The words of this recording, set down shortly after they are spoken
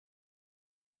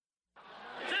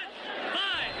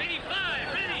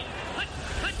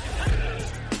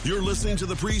You're listening to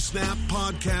the Pre-Snap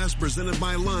Podcast presented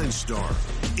by Line Star.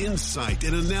 Insight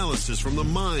and analysis from the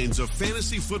minds of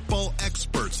fantasy football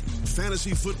experts.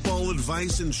 Fantasy football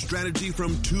advice and strategy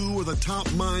from two of the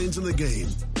top minds in the game.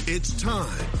 It's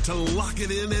time to lock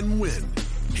it in and win.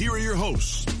 Here are your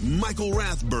hosts, Michael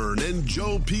Rathburn and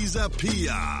Joe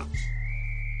Pisapia.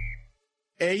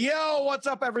 Hey, yo, what's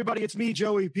up, everybody? It's me,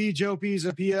 Joe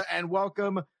Pisapia, and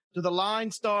welcome to the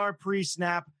Line Star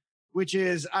Pre-Snap, which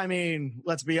is,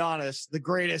 let's be honest, the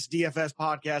greatest DFS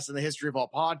podcast in the history of all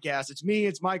podcasts. It's me,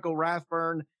 it's Michael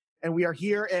Rathburn, and we are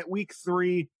here at week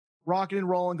 3, rocking and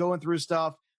rolling, going through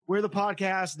stuff. We're the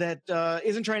podcast that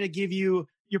isn't trying to give you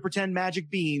your pretend magic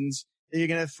beans that you're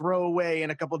going to throw away in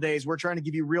a couple of days. We're trying to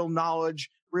give you real knowledge,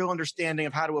 real understanding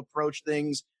of how to approach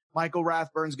things. Michael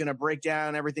Rathburn's going to break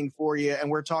down everything for you, and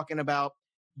we're talking about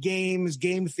games,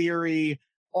 game theory,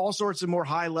 all sorts of more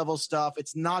high-level stuff.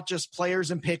 It's not just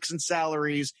players and picks and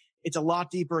salaries. It's a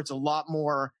lot deeper. It's a lot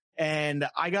more. And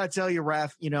I got to tell you,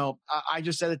 Rath, I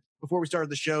just said it before we started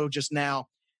the show just now.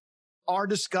 Our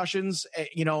discussions,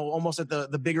 almost at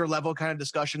the bigger level kind of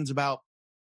discussions about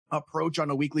approach on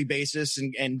a weekly basis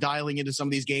and dialing into some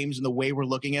of these games and the way we're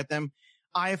looking at them,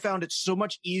 I have found it so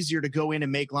much easier to go in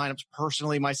and make lineups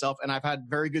personally myself. And I've had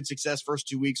very good success first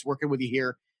 2 weeks working with you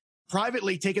here.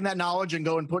 Privately taking that knowledge and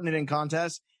go and putting it in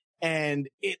contests. And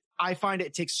I find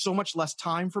it takes so much less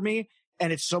time for me,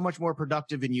 and it's so much more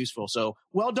productive and useful. So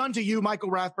well done to you, Michael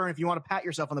Rathburn. If you want to pat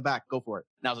yourself on the back, go for it.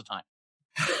 Now's the time.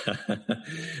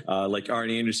 Like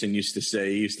Arnie Anderson used to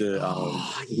say, he used to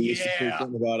say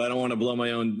something about, I don't want to blow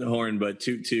my own horn, but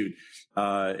toot toot.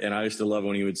 And I used to love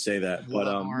when he would say that, but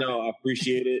no, I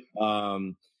appreciate it.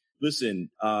 Listen,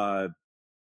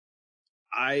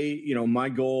 my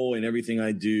goal in everything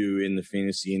I do in the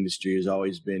fantasy industry has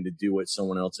always been to do what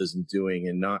someone else isn't doing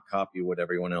and not copy what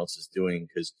everyone else is doing.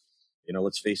 Cause,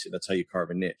 let's face it, that's how you carve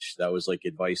a niche. That was like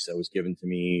advice that was given to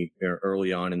me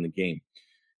early on in the game.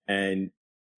 And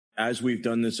as we've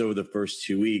done this over the first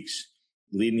 2 weeks,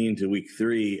 leading into week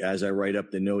 3, as I write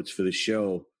up the notes for the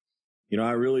show,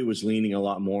 I really was leaning a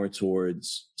lot more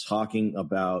towards talking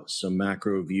about some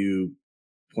macro view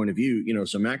point of view,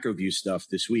 some macro view stuff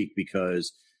this week,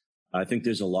 because I think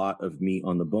there's a lot of meat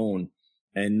on the bone,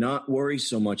 and not worry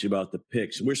so much about the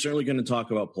picks. We're certainly going to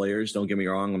talk about players. Don't get me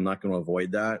wrong. I'm not going to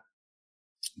avoid that.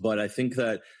 But I think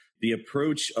that the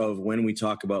approach of when we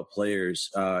talk about players,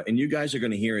 and you guys are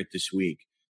going to hear it this week,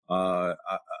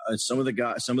 some of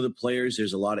the players,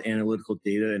 there's a lot of analytical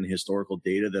data and historical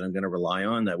data that I'm going to rely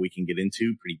on that we can get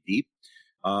into pretty deep.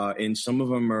 And some of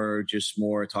them are just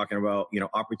more talking about,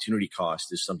 opportunity cost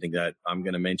is something that I'm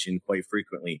going to mention quite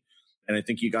frequently. And I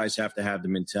think you guys have to have the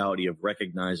mentality of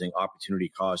recognizing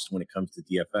opportunity cost when it comes to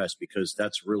DFS, because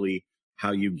that's really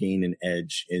how you gain an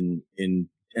edge in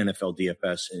NFL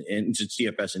DFS and just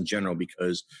DFS in general,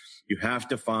 because you have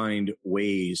to find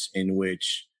ways in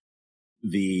which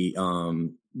the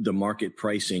market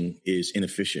pricing is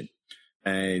inefficient.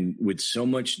 And with so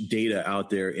much data out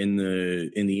there in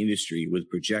the industry, with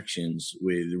projections,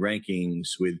 with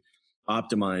rankings, with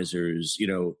optimizers,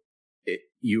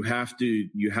 you have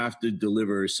to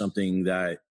deliver something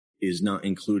that is not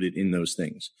included in those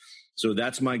things. So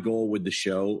that's my goal with the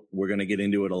show. We're going to get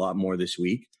into it a lot more this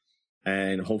week,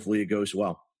 and hopefully it goes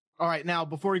well. All right. Now,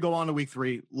 before we go on to week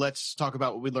 3, let's talk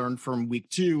about what we learned from week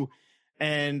 2.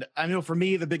 And I know for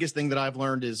me, the biggest thing that I've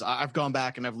learned is I've gone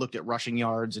back and I've looked at rushing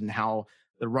yards and how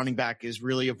the running back is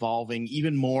really evolving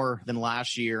even more than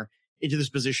last year into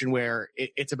this position where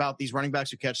it's about these running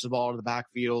backs who catch the ball out of the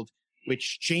backfield,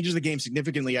 which changes the game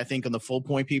significantly, I think, on the full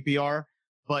point PPR.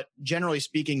 But generally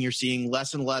speaking, you're seeing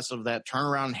less and less of that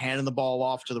turnaround, handing the ball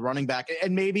off to the running back.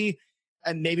 And maybe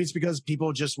it's because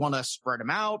people just want to spread them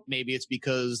out. Maybe it's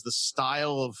because the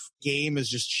style of game is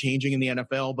just changing in the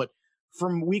NFL. But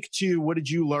from week 2, what did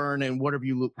you learn, and how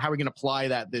are we going to apply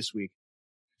that this week?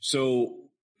 So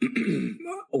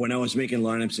when I was making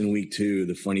lineups in week 2,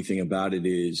 the funny thing about it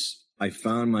is I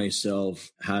found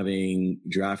myself having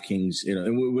DraftKings, and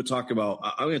I'm going to talk about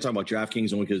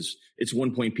DraftKings only because it's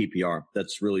 1 point PPR.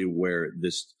 That's really where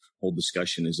this whole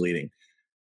discussion is leading.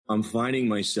 I'm finding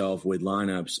myself with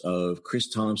lineups of Chris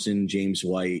Thompson, James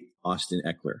White, Austin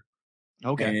Eckler.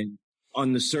 Okay. And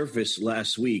on the surface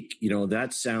last week,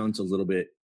 that sounds a little bit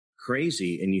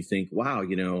crazy. And you think, wow,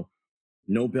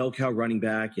 no bell cow running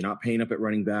back. You're not paying up at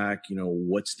running back.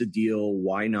 What's the deal?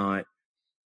 Why not?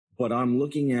 But I'm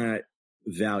looking at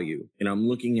value, and I'm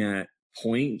looking at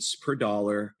points per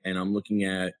dollar, and I'm looking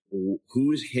at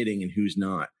who's hitting and who's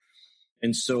not.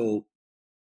 And so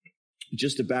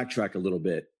just to backtrack a little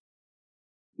bit,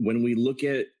 when we look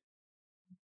at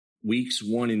weeks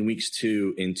 1 and weeks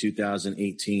 2 in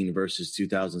 2018 versus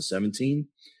 2017,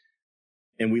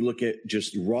 and we look at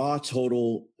just raw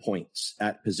total points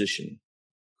at position,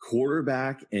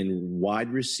 quarterback and wide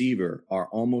receiver are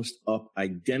almost up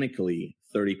identically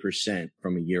 30%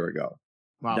 from a year ago.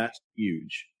 Wow. That's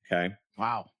huge. Okay.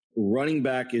 Wow. Running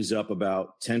back is up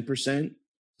about 10%.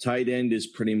 Tight end is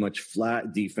pretty much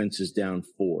flat. Defense is down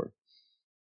 4%.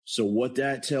 So what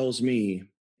that tells me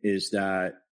is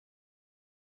that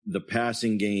the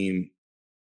passing game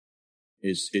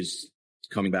is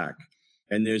coming back.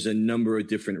 And there's a number of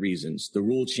different reasons. The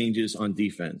rule changes on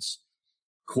defense.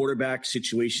 Quarterback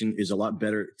situation is a lot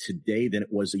better today than it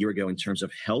was a year ago in terms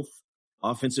of health.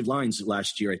 Offensive lines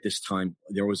last year at this time,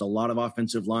 there was a lot of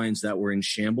offensive lines that were in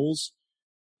shambles.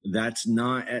 That's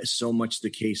not so much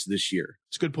the case this year.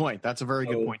 It's a good point. That's a very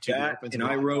good point too. And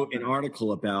I wrote an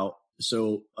article about,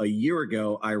 so a year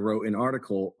ago, I wrote an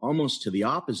article almost to the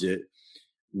opposite,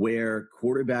 where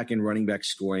quarterback and running back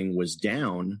scoring was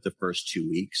down the first 2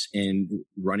 weeks and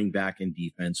running back and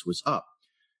defense was up.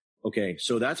 Okay,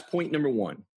 so that's point number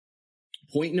 1.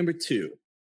 Point number 2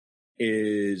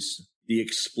 is the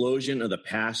explosion of the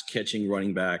pass catching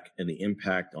running back and the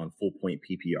impact on full point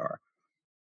PPR.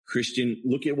 Christian,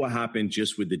 look at what happened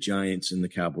just with the Giants and the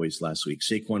Cowboys last week.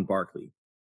 Saquon Barkley,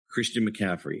 Christian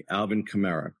McCaffrey, Alvin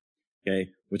Kamara. Okay,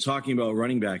 we're talking about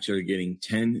running backs that are getting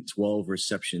 10, 12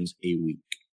 receptions a week.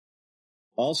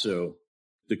 Also,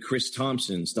 the Chris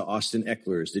Thompsons, the Austin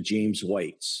Ecklers, the James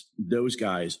Whites, those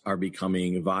guys are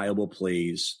becoming viable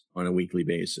plays on a weekly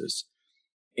basis.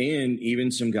 And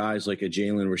even some guys like a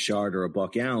Jalen Richard or a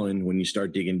Buck Allen, when you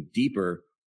start digging deeper,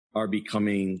 are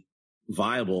becoming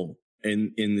viable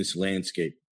in this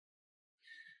landscape.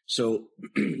 So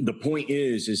the point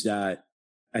is that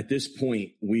at this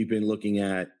point, we've been looking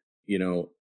at,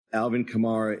 Alvin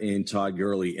Kamara and Todd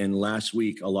Gurley. And last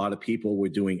week, a lot of people were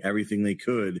doing everything they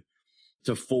could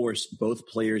to force both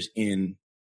players in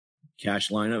cash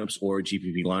lineups or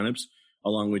GPP lineups,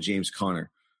 along with James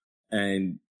Conner.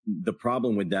 And the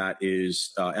problem with that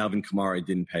is Alvin Kamara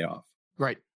didn't pay off.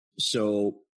 Right.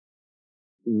 So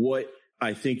what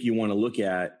I think you want to look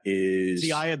at is...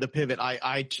 See, I had the pivot.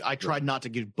 I tried not to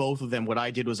give both of them. What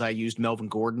I did was I used Melvin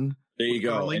Gordon. There you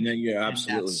go. Gurley, and then, yeah,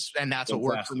 absolutely. And that's what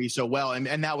worked for me so well.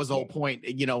 And that was the whole point.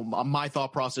 My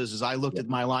thought process is I looked at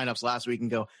my lineups last week and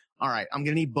go, all right, I'm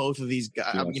going to need both of these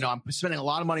guys. Yes. I'm spending a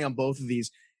lot of money on both of these.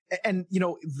 And,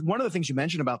 one of the things you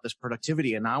mentioned about this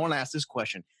productivity, and I want to ask this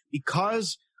question,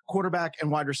 because quarterback and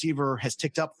wide receiver has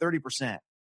ticked up 30%,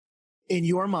 in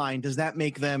your mind, does that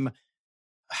make them,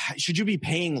 should you be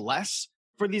paying less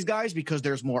for these guys because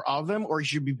there's more of them, or you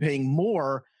should be paying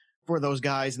more for those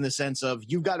guys in the sense of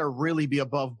you've got to really be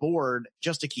above board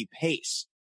just to keep pace?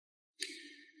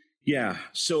 Yeah.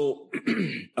 So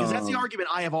because that's the argument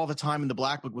I have all the time in the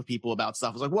Black Book with people about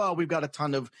stuff. It's like, well, we've got a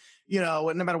ton of,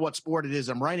 no matter what sport it is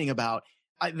I'm writing about,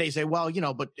 they say, well,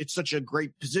 but it's such a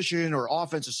great position, or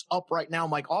offense is up right now.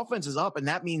 I'm like, offense is up. And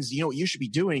that means, what you should be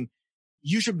doing,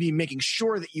 you should be making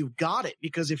sure that you've got it,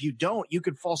 because if you don't, you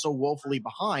could fall so woefully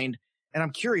behind. And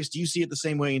I'm curious, do you see it the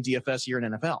same way in DFS here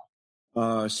in NFL?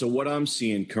 So what I'm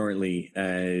seeing currently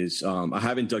is I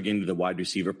haven't dug into the wide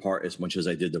receiver part as much as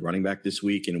I did the running back this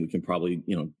week, and we can probably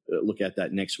look at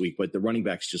that next week. But the running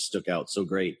backs just stuck out so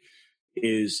great.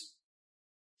 Is,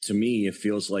 to me, it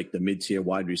feels like the mid-tier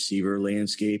wide receiver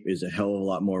landscape is a hell of a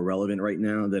lot more relevant right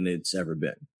now than it's ever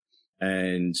been.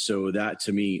 And so that,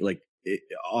 to me,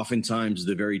 oftentimes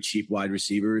the very cheap wide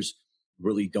receivers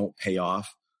really don't pay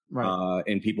off. Right.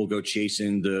 And people go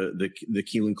chasing the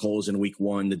Keelan Coles in week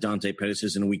 1, the Dante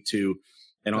Pettis in week 2.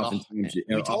 And oftentimes,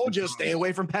 we told you, stay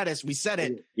away from Pettis. We said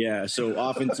it. Yeah. So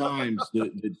oftentimes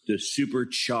the super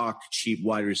chalk cheap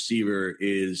wide receiver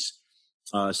is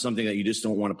something that you just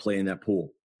don't want to play in that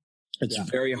pool. It's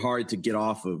very hard to get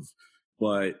off of,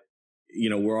 but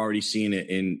we're already seeing it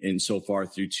in so far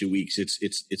through 2 weeks.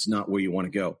 It's not where you want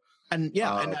to go. And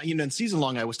in season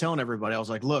long, I was telling everybody, I was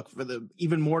like, look,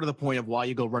 even more to the point of why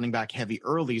you go running back heavy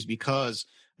early is because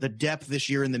the depth this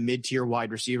year in the mid-tier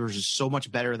wide receivers is so much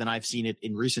better than I've seen it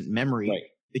in recent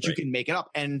memory that you can make it up.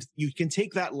 And you can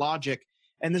take that logic.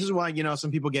 And this is why, some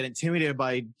people get intimidated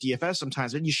by DFS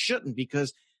sometimes, and you shouldn't,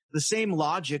 because the same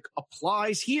logic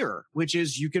applies here, which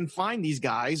is you can find these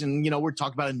guys. And, we're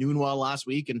talking about a Nunwell last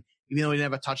week, and even though he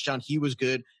didn't have a touchdown, he was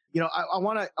good. I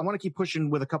want to keep pushing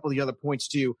with a couple of the other points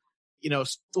too.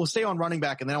 We'll stay on running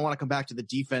back, and then I want to come back to the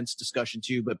defense discussion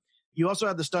too. But you also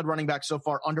have the stud running back so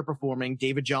far underperforming.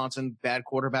 David Johnson, bad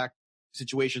quarterback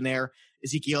situation there.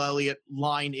 Ezekiel Elliott,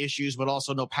 line issues, but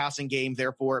also no passing game.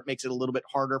 Therefore, it makes it a little bit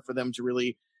harder for them to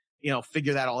really,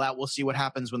 figure that all out. We'll see what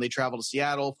happens when they travel to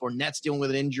Seattle. Fournette's dealing with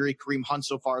an injury. Kareem Hunt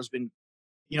so far has been,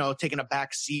 taking a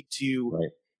back seat to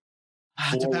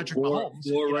Patrick Mahomes.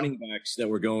 Four running backs that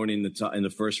were going in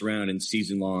the first round in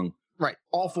season long. Right,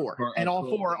 all four, and all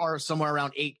four are somewhere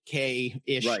around $8K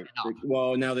ish. Right.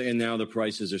 Well, now the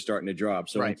prices are starting to drop.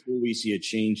 So until we see a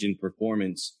change in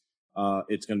performance,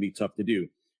 it's going to be tough to do.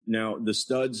 Now the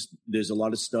studs, there's a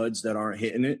lot of studs that aren't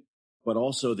hitting it, but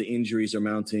also the injuries are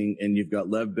mounting, and you've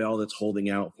got Lev Bell that's holding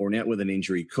out, Fournette with an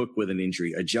injury, Cook with an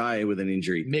injury, Ajayi with an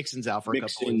injury, Mixon's out for a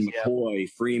couple of weeks. McCoy,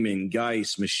 Freeman,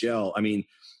 Geis, Michelle. I mean,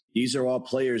 these are all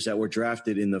players that were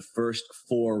drafted in the first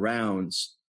 4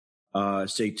 rounds.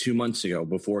 Say 2 months ago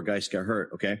before guys got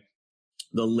hurt. Okay.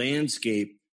 The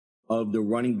landscape of the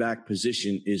running back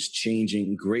position is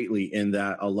changing greatly in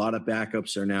that a lot of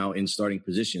backups are now in starting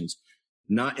positions.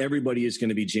 Not everybody is going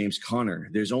to be James Conner.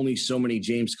 There's only so many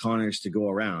James Connors to go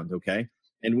around. Okay.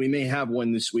 And we may have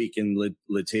one this week in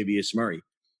Latavius Murray,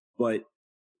 but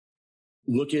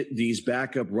look at these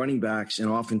backup running backs. And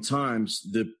oftentimes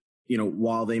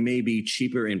while they may be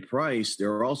cheaper in price,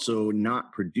 they're also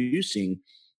not producing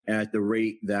at the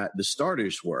rate that the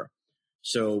starters were.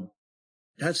 So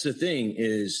that's the thing,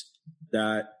 is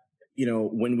that,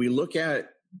 when we look at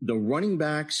the running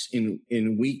backs in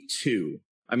week 2,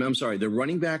 the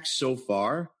running backs so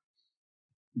far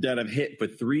that have hit for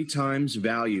 3 times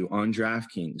value on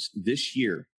DraftKings this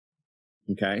year,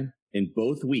 okay, in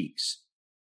both weeks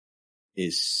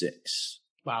is 6.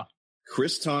 Wow.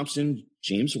 Chris Thompson,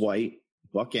 James White,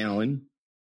 Buck Allen,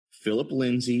 Phillip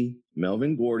Lindsay,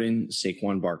 Melvin Gordon,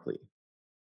 Saquon Barkley.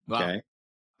 Wow. Okay.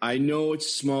 I know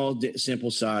it's small sample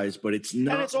size, but it's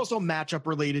not. And it's also matchup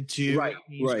related to, right.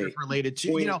 related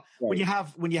to, when you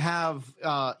have,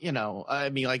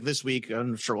 like this week,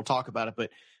 I'm sure we'll talk about it,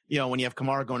 but when you have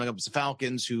Kamara going up against the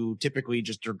Falcons, who typically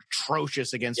just are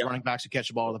atrocious against running backs who catch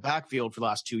the ball in the backfield for the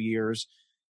last 2 years,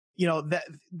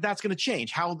 that's going to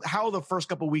change. How the first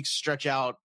couple of weeks stretch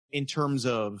out in terms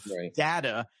of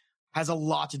data has a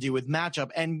lot to do with matchup.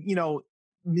 And,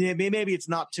 maybe it's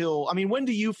not till, when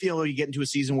do you feel you get into a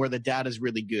season where the data is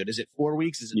really good? Is it 4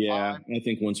 weeks? Is it 5? I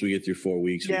think once we get through 4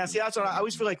 weeks. Yeah. See, that's what I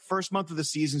always feel like. First month of the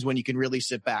season is when you can really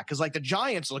sit back. Cause like the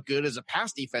Giants look good as a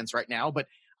pass defense right now, but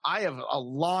I have a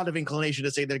lot of inclination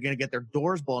to say they're going to get their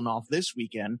doors blown off this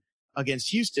weekend against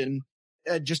Houston.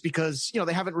 Just because,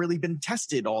 they haven't really been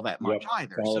tested all that much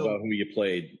either. It's all about who you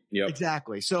played. Yep.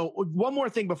 Exactly. So one more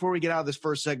thing before we get out of this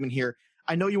first segment here.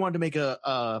 I know you wanted to make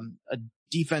a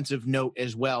defensive note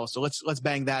as well. So let's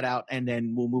bang that out and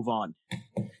then we'll move on.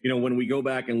 When we go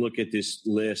back and look at this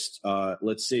list,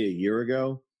 let's say a year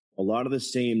ago, a lot of the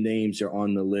same names are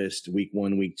on the list week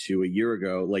 1, week 2, a year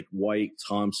ago, like White,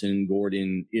 Thompson,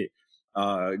 Gordon,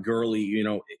 Gurley,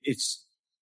 it's,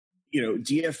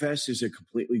 DFS is a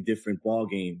completely different ball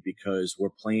game because we're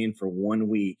playing for 1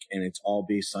 week and it's all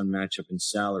based on matchup and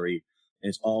salary, and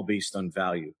it's all based on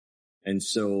value. And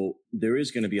so there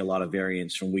is going to be a lot of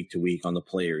variance from week to week on the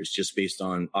players just based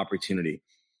on opportunity.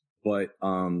 But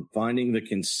finding the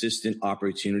consistent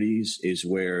opportunities is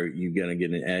where you're going to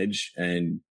get an edge,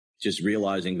 and just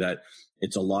realizing that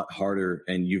it's a lot harder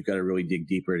and you've got to really dig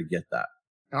deeper to get that.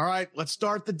 All right, let's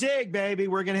start the dig, baby.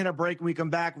 We're going to hit a break when we come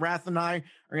back. Wrath and I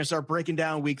are going to start breaking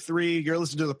down week 3. You're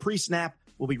listening to the Pre-Snap.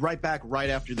 We'll be right back right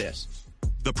after this.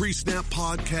 The Pre-Snap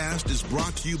podcast is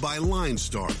brought to you by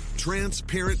LineStar.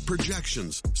 Transparent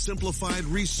projections, simplified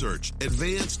research,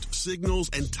 advanced signals,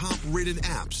 and top-rated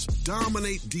apps.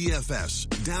 Dominate DFS.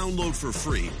 Download for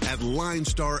free at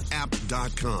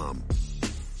linestarapp.com.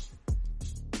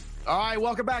 All right,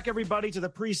 welcome back, everybody, to the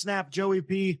Pre-Snap. Joey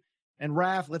P. and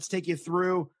Raph, let's take you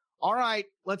through. All right,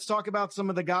 let's talk about some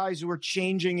of the guys who are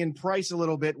changing in price a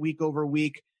little bit week over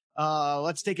week.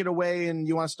 Let's take it away. And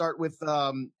you want to start with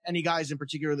any guys in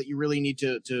particular that you really need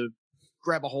to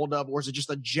grab a hold of, or is it just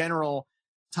a general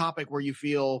topic where you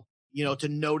feel, to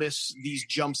notice these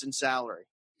jumps in salary?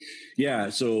 Yeah,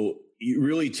 so you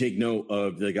really take note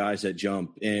of the guys that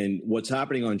jump. And what's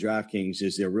happening on DraftKings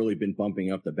is they've really been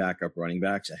bumping up the backup running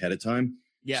backs ahead of time.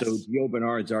 Yes. So Gio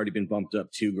Bernard's already been bumped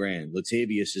up $2,000.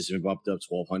 Latavius has been bumped up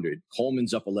 $1,200.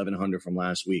 Coleman's up $1,100 from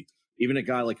last week. Even a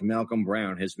guy like Malcolm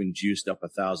Brown has been juiced up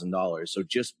 $1,000. So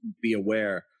just be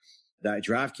aware that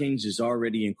DraftKings is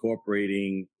already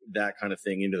incorporating that kind of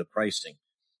thing into the pricing.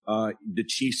 The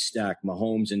Chiefs stack,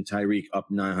 Mahomes and Tyreek up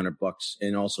 $900,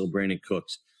 and also Brandon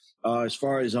Cooks. As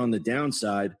far as on the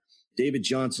downside, David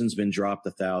Johnson's been dropped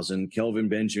 $1,000. Kelvin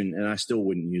Benjamin, and I still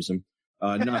wouldn't use him.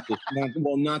 Not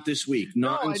this week.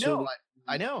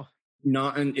 I know.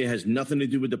 It has nothing to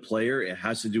do with the player. It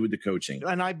has to do with the coaching.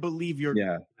 And I believe you're.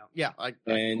 Yeah.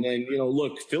 And then,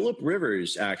 look, Phillip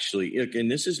Rivers actually,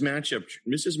 and this is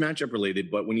matchup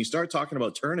related, but when you start talking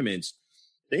about tournaments,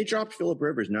 they dropped Phillip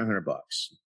Rivers $900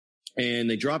 and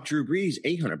they dropped Drew Brees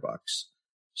 $800.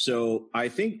 So I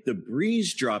think the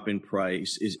Brees drop in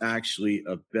price is actually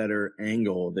a better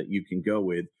angle that you can go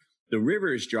with. The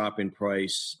Rivers drop in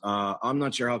price, I'm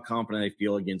not sure how confident I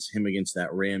feel against that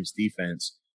Rams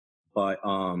defense, but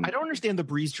I don't understand the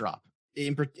Brees drop.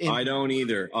 I don't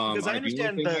either. Because I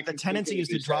understand the tendency is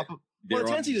to drop. Well, the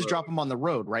tendency is to drop them on the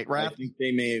road, right, Raph? I think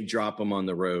they may have dropped them on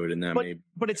the road, and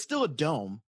but it's still a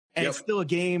dome. And it's still a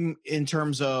game in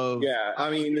terms of. Yeah, I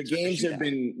mean, the games have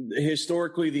been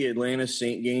historically the Atlanta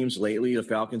Saint games lately, the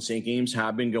Falcons Saint games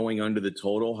have been going under the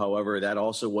total. However, that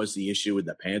also was the issue with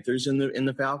the Panthers and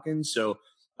the Falcons. So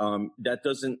that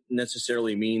doesn't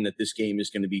necessarily mean that this game is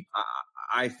going to be.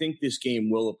 I think this game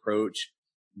will approach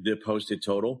the posted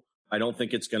total. I don't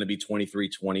think it's going to be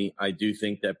 23-20. I do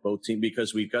think that both teams,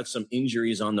 because we've got some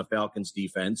injuries on the Falcons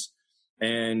defense,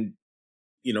 and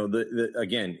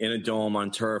again, in a dome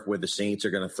on turf where the Saints are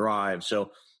going to thrive.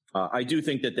 So I do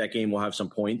think that game will have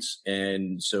some points.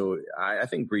 And so I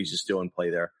think Brees is still in play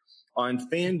there. On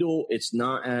FanDuel, it's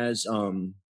not as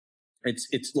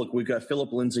look, we've got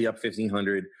Phillip Lindsay up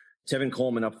 1,500, Tevin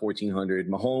Coleman up 1,400,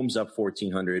 Mahomes up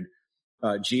 1,400,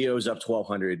 Gio's up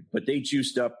 1,200, but they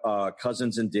juiced up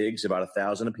Cousins and Diggs about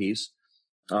 1,000 apiece.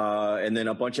 And then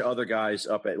a bunch of other guys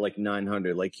up at like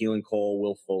 900, like Keelan Cole,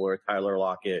 Will Fuller, Tyler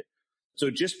Lockett. So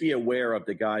just be aware of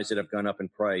the guys that have gone up in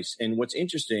price. And what's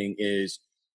interesting is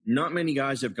not many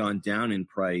guys have gone down in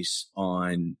price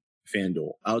on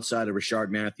FanDuel outside of Rashard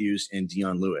Matthews and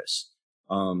Dion Lewis.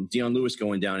 Dion Lewis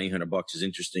going down $800 is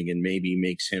interesting and maybe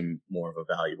makes him more of a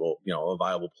viable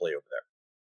play over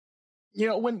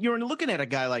there. When you're looking at a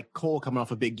guy like Cole coming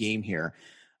off a big game here,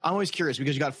 I'm always curious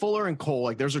because you got Fuller and Cole,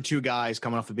 like those are two guys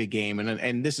coming off a big game.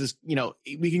 And this is,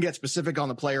 we can get specific on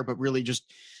the player, but really just,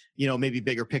 maybe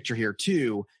bigger picture here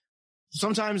too.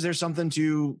 Sometimes there's something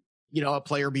to, a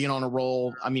player being on a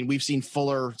roll. I mean, we've seen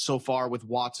Fuller so far with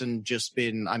Watson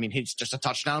he's just a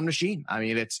touchdown machine. I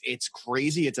mean, it's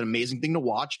crazy. It's an amazing thing to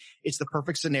watch. It's the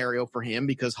perfect scenario for him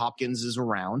because Hopkins is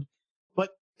around. But,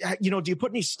 do you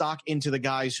put any stock into the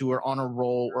guys who are on a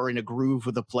roll or in a groove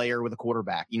with a player, with a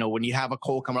quarterback? When you have a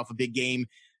Cole coming off a big game,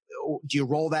 do you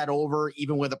roll that over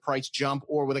even with a price jump,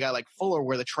 or with a guy like Fuller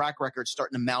where the track record's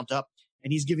starting to mount up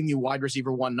and he's giving you wide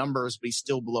receiver one numbers, but he's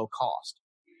still below cost?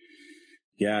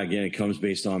 Yeah, again, it comes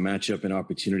based on matchup and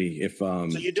opportunity. If so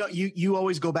you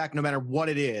always go back no matter what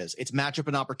it is. It's matchup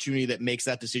and opportunity that makes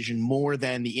that decision more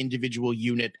than the individual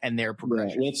unit and their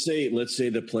progression. Right. Let's say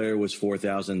the player was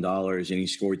 $4,000 and he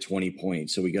scored 20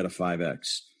 points, so we got a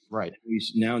 5x. Right.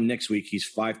 Now next week he's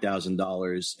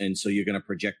 $5,000, and so you're going to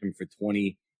project him for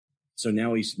 20. So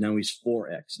now he's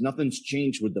 4x. Nothing's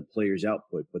changed with the player's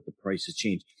output, but the price has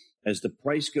changed. As the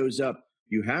price goes up,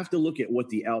 you have to look at what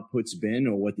the output's been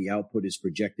or what the output is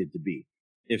projected to be.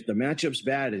 If the matchup's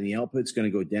bad and the output's going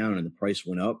to go down and the price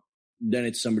went up, then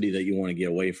it's somebody that you want to get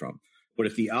away from. But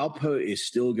if the output is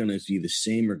still going to be the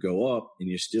same or go up and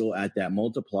you're still at that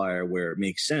multiplier where it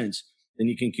makes sense, then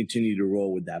you can continue to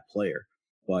roll with that player.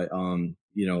 But,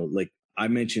 like I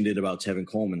mentioned it about Tevin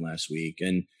Coleman last week.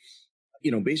 And,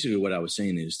 basically what I was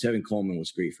saying is Tevin Coleman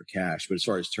was great for cash. But as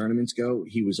far as tournaments go,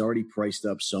 he was already priced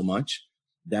up so much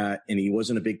and he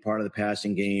wasn't a big part of the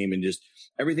passing game and just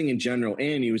everything in general.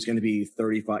 And he was going to be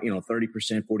 30%,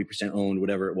 40% owned,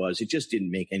 whatever it was. It just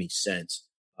didn't make any sense.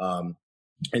 And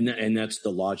that's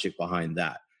the logic behind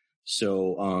that.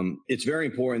 So it's very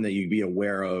important that you be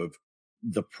aware of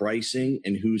the pricing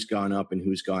and who's gone up and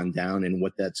who's gone down and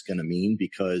what that's going to mean,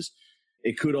 because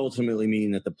it could ultimately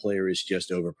mean that the player is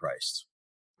just overpriced.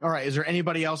 All right. Is there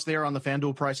anybody else there on the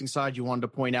FanDuel pricing side you wanted to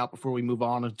point out before we move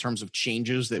on in terms of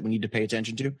changes that we need to pay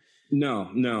attention to?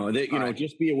 No.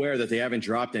 Just be aware that they haven't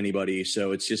dropped anybody.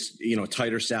 So it's just,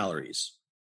 tighter salaries.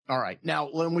 All right. Now,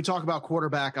 when we talk about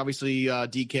quarterback, obviously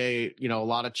DK, a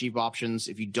lot of cheap options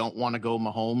if you don't want to go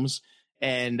Mahomes.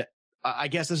 And I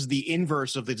guess this is the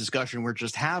inverse of the discussion we're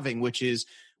just having, which is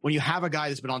when you have a guy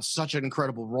that's been on such an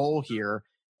incredible role here,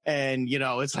 and,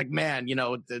 it's like, man,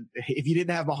 if you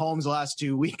didn't have Mahomes the last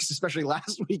 2 weeks, especially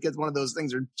last week, it's one of those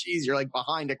things where, geez, you're like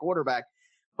behind a quarterback.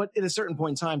 But at a certain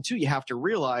point in time, too, you have to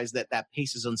realize that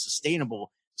pace is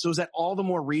unsustainable. So is that all the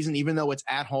more reason, even though it's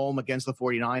at home against the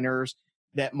 49ers,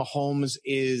 that Mahomes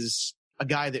is a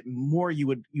guy that more you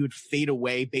would fade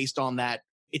away based on that?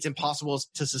 It's impossible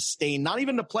to sustain, not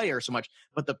even the player so much,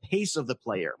 but the pace of the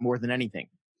player more than anything.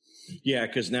 Yeah,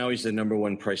 because now he's the number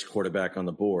one priced quarterback on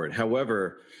the board.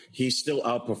 However, he's still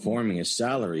outperforming his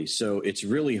salary. So it's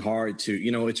really hard to,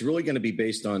 it's really going to be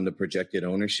based on the projected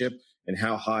ownership and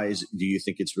how high do you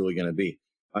think it's really going to be?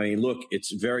 I mean, look,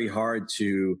 it's very hard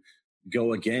to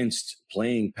go against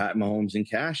playing Pat Mahomes in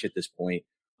cash at this point,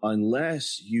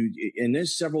 unless and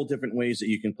there's several different ways that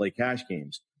you can play cash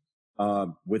games.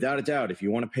 Without a doubt, if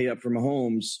you want to pay up for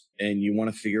Mahomes and you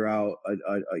want to figure out,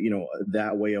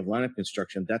 that way of lineup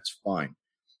construction, that's fine.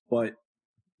 But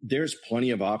there's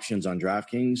plenty of options on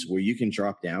DraftKings where you can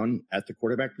drop down at the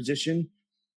quarterback position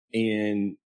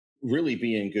and really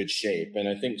be in good shape. And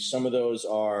I think some of those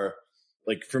are,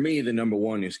 like, for me, the number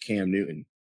one is Cam Newton.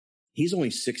 He's only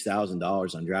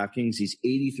 $6,000 on DraftKings. He's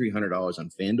 $8,300 on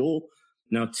FanDuel.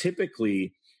 Now,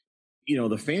 typically, the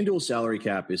FanDuel salary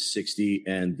cap is 60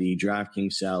 and the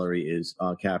DraftKings salary is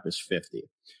cap is 50.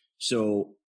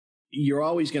 So you're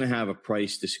always going to have a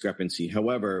price discrepancy.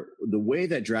 However, the way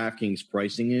that DraftKings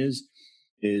pricing is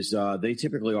they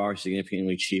typically are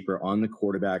significantly cheaper on the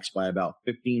quarterbacks by about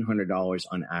 $1,500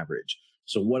 on average.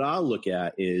 So what I'll look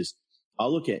at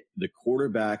the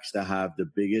quarterbacks that have the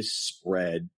biggest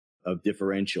spread of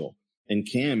differential. And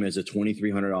Cam is a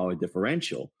 $2,300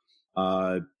 differential.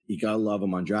 You got to love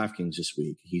him on DraftKings this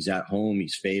week. He's at home.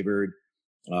 He's favored.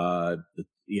 I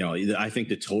think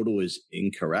the total is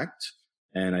incorrect.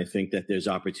 And I think that there's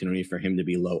opportunity for him to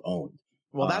be low owned.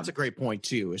 Well, that's a great point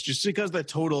too. It's just because the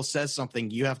total says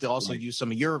something, you have to also use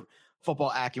some of your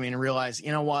football acumen and realize,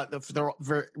 you know what,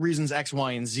 for reasons X,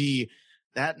 Y, and Z,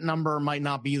 that number might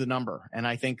not be the number. And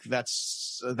I think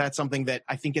that's something that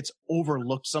I think it's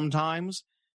overlooked sometimes.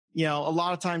 A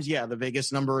lot of times, the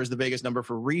biggest number is the biggest number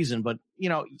for a reason, but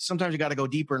sometimes you got to go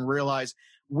deeper and realize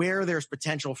where there's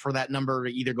potential for that number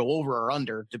to either go over or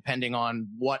under, depending on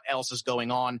what else is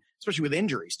going on, especially with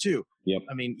injuries too. Yep.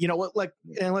 I mean,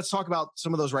 and let's talk about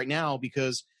some of those right now,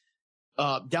 because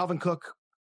Dalvin Cook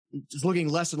is looking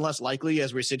less and less likely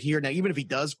as we sit here. Now, even if he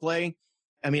does play,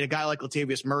 I mean, a guy like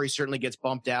Latavius Murray certainly gets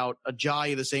bumped out.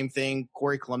 Ajayi, the same thing.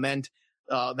 Corey Clement,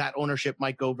 that ownership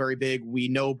might go very big. We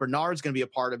know Bernard's going to be a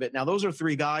part of it. Now, those are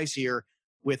three guys here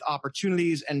with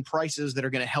opportunities and prices that are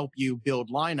going to help you build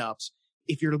lineups.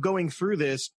 If you're going through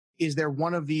this, is there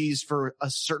one of these for a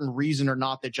certain reason or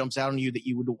not that jumps out on you that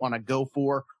you would want to go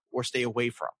for or stay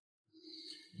away from?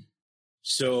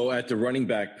 So at the running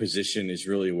back position is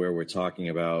really where we're talking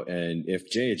about. And if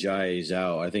Jay Ajayi is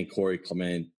out, I think Corey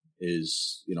Clement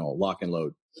is, lock and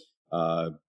load.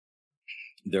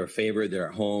 They're favored. They're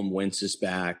at home. Wentz is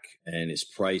back, and his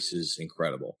price is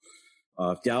incredible.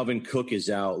 If Dalvin Cook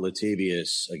is out,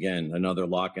 Latavius, again, another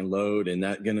lock and load, and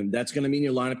that's gonna mean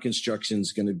your lineup construction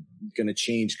is gonna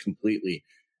change completely,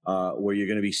 where you're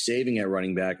gonna be saving at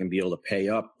running back and be able to pay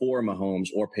up for Mahomes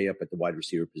or pay up at the wide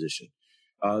receiver position.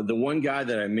 The one guy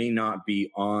that I may not be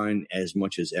on as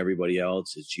much as everybody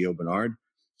else is Gio Bernard,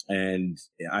 and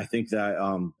I think that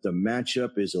the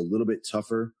matchup is a little bit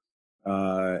tougher.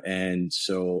 And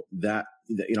so that,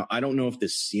 I don't know if the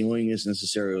ceiling is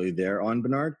necessarily there on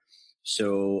Bernard.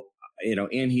 So,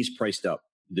 and he's priced up.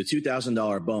 The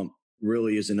 $2,000 bump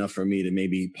really is enough for me to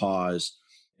maybe pause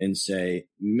and say,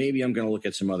 maybe I'm going to look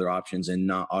at some other options and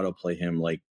not autoplay him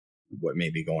like what may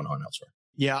be going on elsewhere.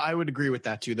 Yeah, I would agree with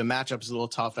that too. The matchup is a little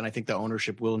tough, and I think the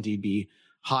ownership will indeed be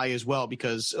high as well,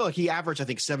 because he averaged, I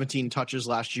think, 17 touches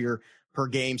last year per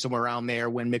game, somewhere around there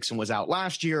when Mixon was out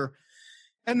last year.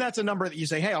 And that's a number that you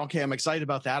say, hey, okay, I'm excited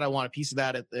about that. I want a piece of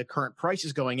that at the current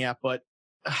prices going at, but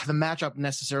the matchup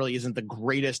necessarily isn't the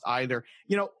greatest either.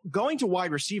 Going to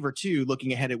wide receiver too,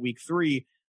 looking ahead at week 3,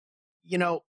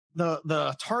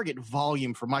 the target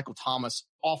volume for Michael Thomas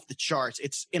off the charts.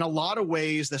 It's in a lot of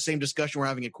ways the same discussion we're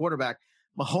having at quarterback.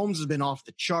 Mahomes has been off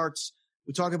the charts.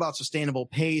 We talk about sustainable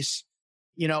pace.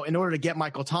 In order to get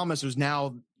Michael Thomas, who's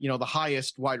now, the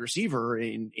highest wide receiver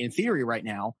in theory right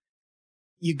now,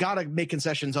 you got to make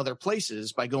concessions other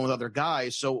places by going with other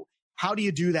guys. So how do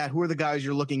you do that? Who are the guys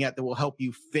you're looking at that will help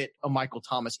you fit a Michael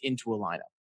Thomas into a lineup?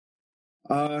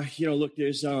 Look,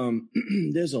 there's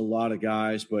a lot of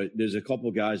guys, but there's a couple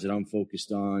of guys that I'm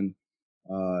focused on.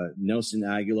 Nelson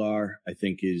Aguilar, I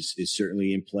think is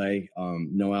certainly in play.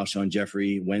 No Alshon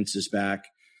Jeffrey. Wentz is back.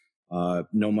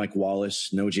 No Mike Wallace,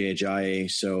 no Jay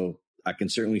Ajayi. So I can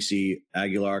certainly see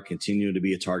Aguilar continue to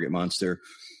be a target monster.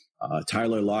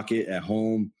 Tyler Lockett at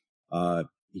home.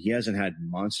 He hasn't had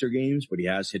monster games, but he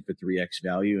has hit for 3x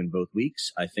value in both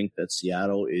weeks. I think that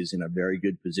Seattle is in a very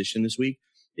good position this week.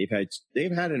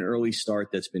 They've had an early start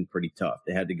that's been pretty tough.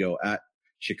 They had to go at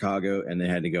Chicago and they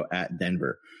had to go at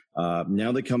Denver.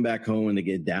 Now they come back home and they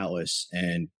get Dallas,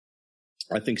 and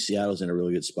I think Seattle's in a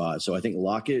really good spot. So I think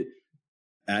Lockett,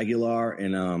 Aguilar,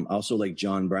 and also like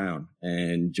John Brown.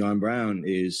 And John Brown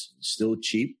is still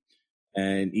cheap.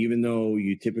 And even though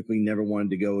you typically never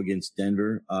wanted to go against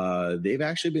Denver, they've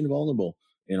actually been vulnerable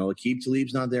Aqib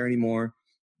Talib's not there anymore.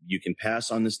 You can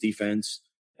pass on this defense.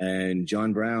 And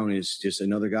John Brown is just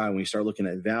another guy. When you start looking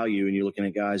at value and you're looking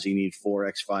at guys you need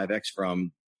 4X, 5X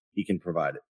from, he can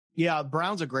provide it. Yeah,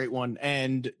 Brown's a great one.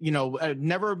 And,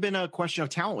 never been a question of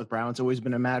talent with Brown. It's always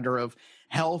been a matter of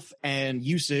health and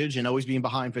usage and always being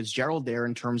behind Fitzgerald there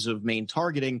in terms of main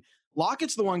targeting.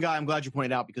 Lockett's the one guy I'm glad you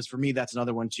pointed out, because for me, that's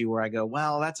another one too, where I go,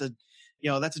 well, that's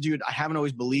a dude I haven't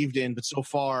always believed in, but so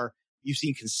far you've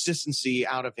seen consistency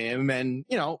out of him. And,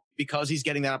 because he's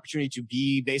getting that opportunity to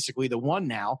be basically the one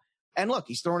now. And look,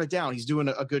 he's throwing it down. He's doing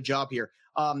a good job here.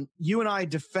 You and I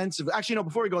defensive, actually, no,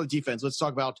 before we go to defense, let's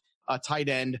talk about tight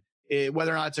end,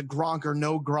 whether or not it's a Gronk or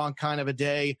no Gronk kind of a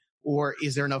day, or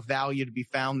is there enough value to be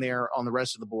found there on the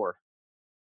rest of the board?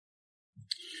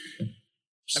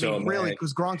 Really,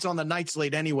 because Gronk's on the night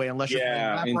slate anyway, unless you're playing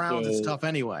Matt Browns, it's tough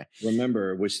anyway.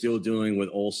 Remember, we're still dealing with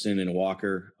Olsen and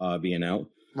Walker being out.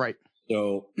 Right.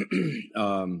 So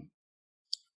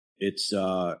it's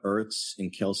Ertz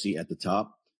and Kelsey at the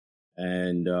top.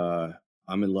 And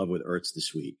I'm in love with Ertz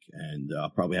this week. And I'll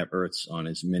probably have Ertz on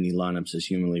as many lineups as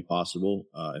humanly possible.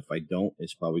 If I don't,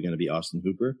 it's probably going to be Austin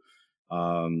Hooper.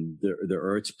 The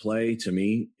Ertz play to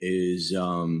me is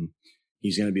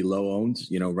he's going to be low owned.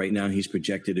 Right now he's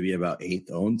projected to be about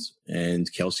 8th owned,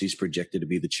 and Kelsey's projected to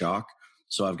be the chalk.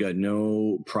 So I've got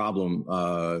no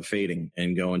problem fading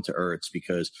and going to Ertz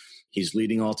because he's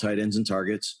leading all tight ends in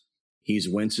targets. He's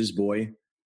Wentz's boy.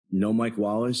 No Mike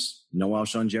Wallace, no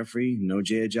Alshon Jeffrey, no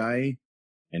Jay Ajayi,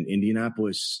 and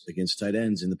Indianapolis against tight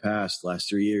ends in the last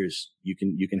 3 years. You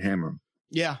can hammer them.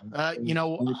 Yeah.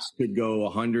 Ertz could go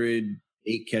 100,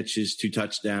 8 catches, 2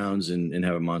 touchdowns, and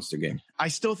have a monster game. I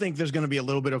still think there's going to be a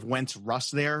little bit of Wentz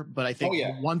rust there, but I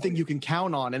think one thing you can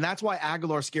count on, and that's why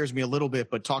Aguilar scares me a little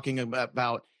bit, but talking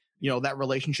about, that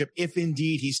relationship, if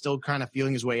indeed he's still kind of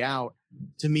feeling his way out,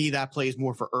 to me, that plays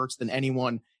more for Ertz than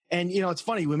anyone. And, it's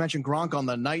funny, we mentioned Gronk on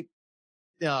the night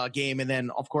game, and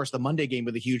then, of course, the Monday game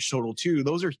with a huge total, too.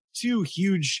 Those are 2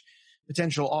 huge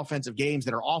potential offensive games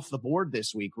that are off the board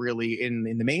this week, really,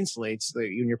 in the main slates,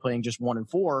 when you're playing just 1 and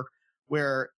 4,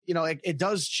 where, it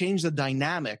does change the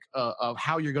dynamic of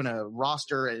how you're going to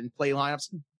roster and play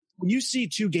lineups. When you see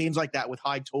 2 games like that with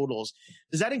high totals,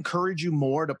 does that encourage you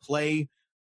more to play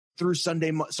through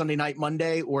Sunday night,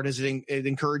 Monday, or does it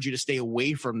encourage you to stay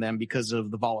away from them because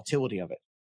of the volatility of it?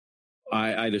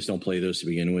 I just don't play those to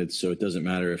begin with, so it doesn't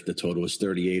matter if the total is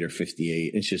 38 or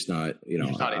 58. It's just not, You're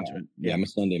not into it. Yeah, I'm a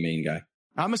Sunday main guy.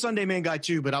 I'm a Sunday main guy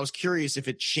too, but I was curious if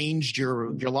it changed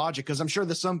your logic, because I'm sure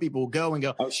that some people will go and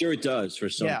go. I'm sure it does for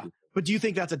some people. But do you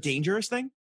think that's a dangerous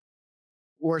thing?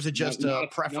 Or is it just a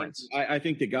preference? I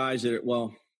think the guys that a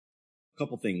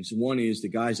couple things. One is the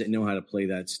guys that know how to play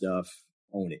that stuff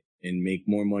own it and make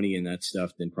more money in that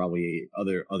stuff than probably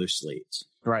other slates.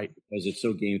 Right. Because it's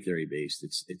so game theory based.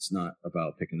 It's not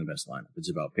about picking the best lineup.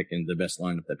 It's about picking the best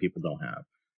lineup that people don't have.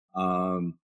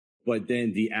 But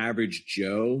then the average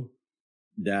Joe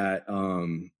that,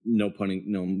 no pun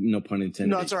intended.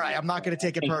 No, it's all right. I'm not going to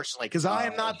take it personally because I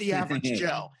am not the average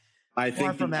Joe. I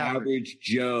think the average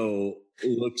Joe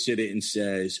looks at it and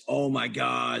says, oh my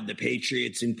God, the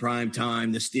Patriots in prime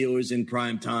time, the Steelers in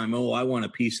prime time. Oh, I want a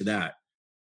piece of that.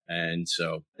 And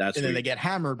so that's and then they get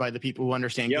hammered by the people who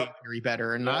understand game theory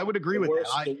better. And I would agree with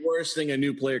that. The worst thing a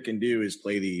new player can do is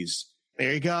play these.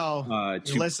 There you go.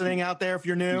 You're listening out there if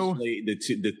you're new.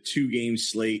 The 2 game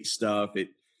slate stuff.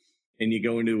 And you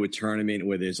go into a tournament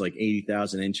where there's like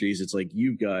 80,000 entries. It's like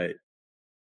you've got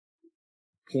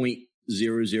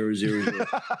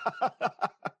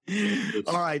 0.0000.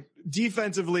 All right.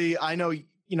 Defensively, I know,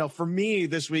 for me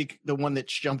this week, the one that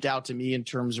jumped out to me in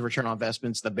terms of return on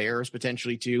investments, the Bears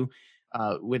potentially too,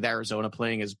 with Arizona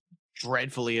playing as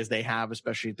dreadfully as they have,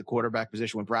 especially at the quarterback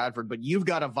position with Bradford. But you've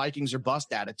got a Vikings or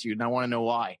bust attitude, and I want to know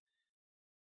why.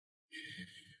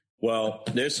 Well,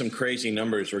 there's some crazy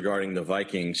numbers regarding the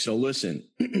Vikings. So listen,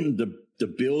 the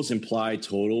Bills implied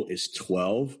total is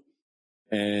 12.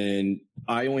 And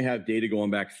I only have data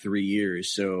going back 3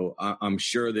 years. So I'm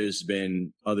sure there's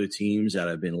been other teams that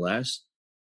have been less,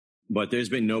 but there's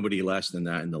been nobody less than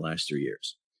that in the last 3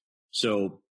 years.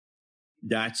 So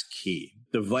that's key.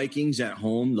 The Vikings at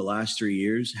home the last 3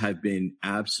 years have been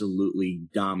absolutely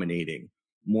dominating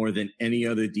more than any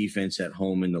other defense at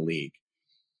home in the league.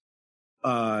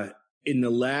 In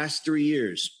the last 3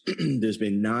 years, there's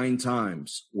been 9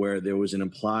 times where there was an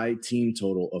implied team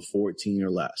total of 14 or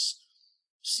less.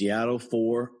 Seattle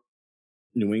 4,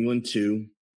 New England 2,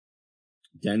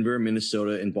 Denver,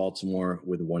 Minnesota, and Baltimore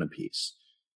with 1 apiece.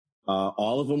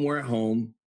 All of them were at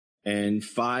home, and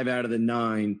 5 out of the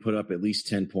 9 put up at least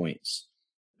 10 points.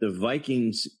 The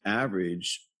Vikings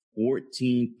average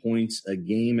 14 points a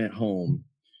game at home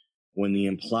when the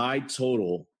implied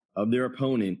total of their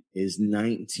opponent is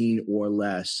 19 or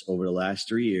less over the last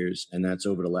 3 years, and that's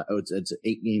over it's an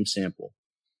 8-game sample.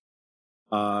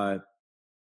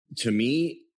 To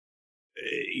me,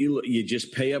 you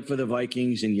just pay up for the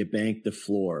Vikings and you bank the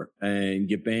floor, and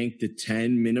you bank the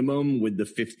 10 minimum with the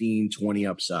 15, 20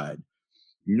 upside.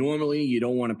 Normally, you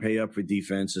don't want to pay up for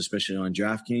defense, especially on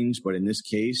DraftKings, but in this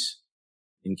case,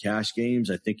 in cash games,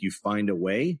 I think you find a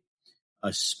way,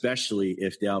 especially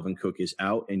if Dalvin Cook is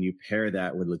out and you pair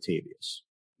that with Latavius.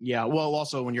 Yeah, well,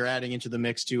 also when you're adding into the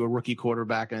mix to a rookie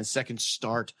quarterback and a second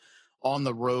start on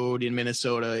the road in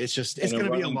Minnesota, it's going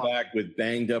to be a lot. Back with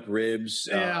banged up ribs.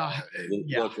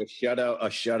 Look, a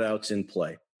shutout's in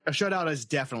play. A shutout is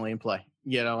definitely in play.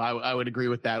 I would agree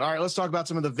with that. All right, let's talk about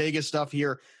some of the Vegas stuff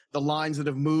here. The lines that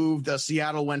have moved.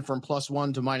 Seattle went from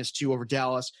 +1 to -2 over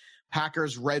Dallas.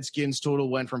 Packers, Redskins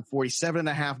total went from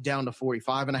 47.5 down to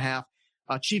 45.5.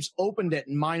 Chiefs opened at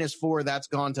 -4. That's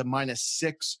gone to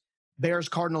 -6. Bears,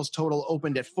 Cardinals total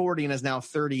opened at 40 and is now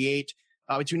 38.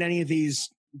 Between any of these,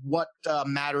 what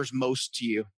matters most to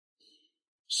you?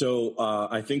 So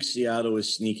I think Seattle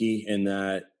is sneaky in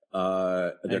that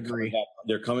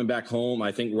they're coming back home.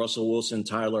 I think Russell Wilson,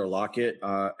 Tyler Lockett,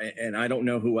 and I don't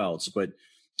know who else, but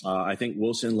I think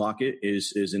Wilson Lockett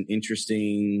is an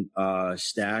interesting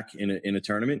stack in a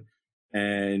tournament.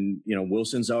 And,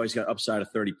 Wilson's always got upside of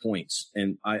 30 points.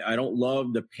 And I don't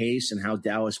love the pace and how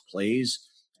Dallas plays.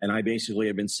 And I basically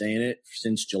have been saying it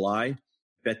since July,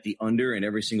 bet the under in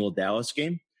every single Dallas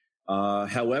game.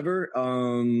 However,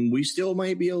 we still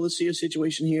might be able to see a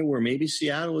situation here where maybe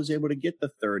Seattle is able to get the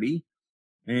 30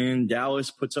 and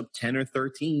Dallas puts up 10 or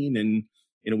 13 and,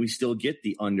 we still get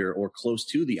the under or close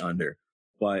to the under.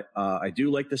 But I do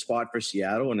like the spot for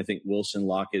Seattle, and I think Wilson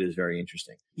Lockett is very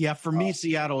interesting. Yeah, for me,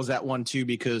 Seattle is that one too,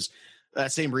 because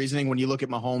that same reasoning, when you look at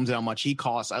Mahomes and how much he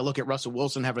costs, I look at Russell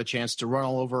Wilson having a chance to run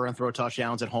all over and throw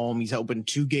touchdowns at home. He's opened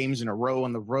 2 games in a row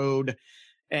on the road.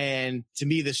 And to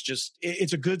me,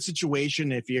 it's a good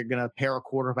situation if you're going to pair a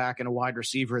quarterback and a wide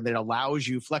receiver that allows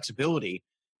you flexibility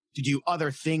to do other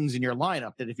things in your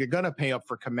lineup, that if you're going to pay up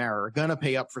for Kamara or going to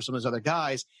pay up for some of those other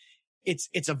guys,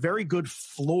 it's a very good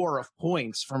floor of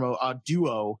points from a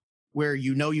duo where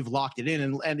you've locked it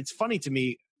in. And it's funny to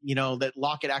me, that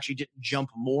Lockett actually didn't jump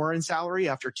more in salary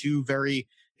after 2 very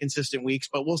consistent weeks,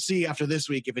 but we'll see after this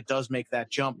week if it does make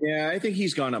that jump. Yeah, I think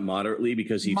he's gone up moderately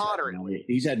because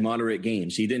he's had moderate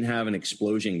games. He didn't have an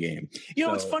explosion game.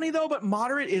 It's funny though, but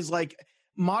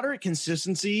moderate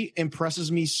consistency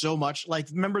impresses me so much. Like,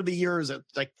 remember the years,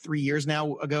 like 3 years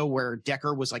now ago, where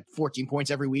Decker was like 14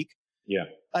 points every week? Yeah.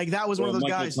 Like, that was one of those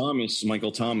guys.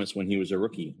 Michael Thomas, when he was a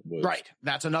rookie. Right.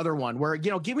 That's another one where,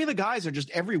 give me the guys that are just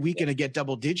every week going to get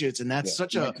double digits. And that's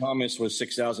Thomas was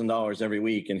 $6,000 every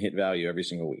week and hit value every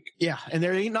single week. Yeah. And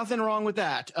there ain't nothing wrong with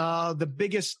that. The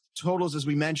biggest totals, as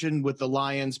we mentioned, with the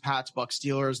Lions, Pats, Bucs,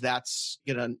 Steelers, that's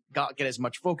going to get as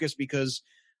much focus because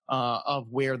of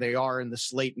where they are in the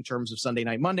slate in terms of Sunday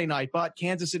night, Monday night. But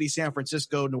Kansas City, San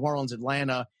Francisco, New Orleans,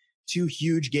 Atlanta, 2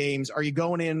 huge games. Are you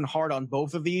going in hard on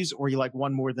both of these, or you like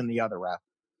one more than the other, Raph?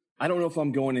 I don't know if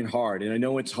I'm going in hard, and I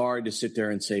know it's hard to sit there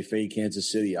and say fade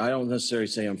Kansas City. I don't necessarily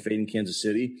say I'm fading Kansas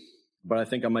City, but I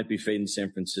think I might be fading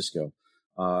San Francisco.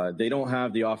 They don't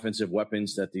have the offensive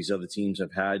weapons that these other teams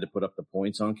have had to put up the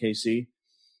points on KC,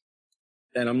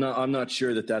 and I'm not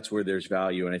sure that that's where there's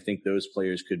value, and I think those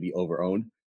players could be overowned.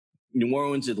 New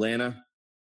Orleans, Atlanta.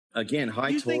 Again,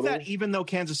 high total. Do you think that even though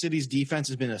Kansas City's defense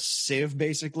has been a sieve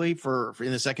basically for in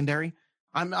the secondary,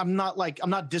 I'm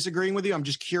not disagreeing with you. I'm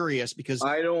just curious because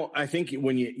I think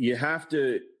when you have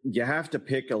to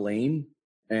pick a lane,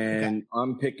 and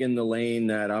I'm picking the lane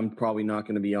that I'm probably not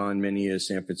going to be on many as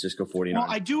San Francisco 49ers. Well,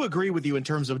 I do agree with you in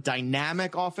terms of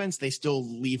dynamic offense. They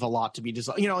still leave a lot to be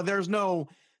desired. There's no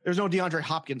DeAndre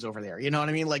Hopkins over there. You know what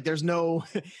I mean? Like there's no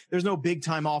big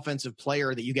time offensive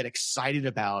player that you get excited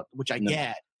about, which I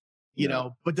get.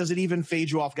 But does it even fade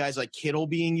you off guys like Kittle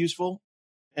being useful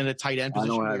in a tight end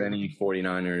position? I don't have any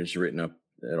 49ers written up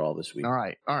at all this week. All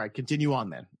right. Continue on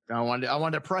then. I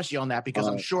wanted to press you on that because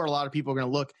I'm sure a lot of people are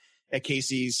going to look at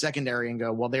KC's secondary and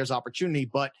go, well, there's opportunity.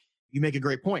 But you make a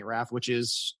great point, Raph, which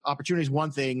is opportunity is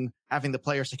one thing. Having the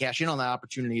players to cash in on that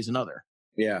opportunity is another.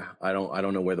 Yeah. I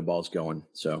don't know where the ball's going.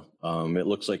 So it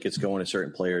looks like it's going to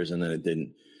certain players and then it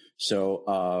didn't. So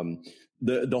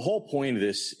the whole point of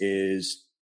this is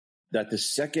that the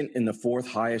second and the fourth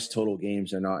highest total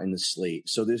games are not in the slate.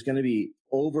 So there's going to be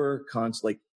over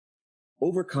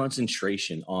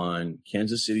concentration on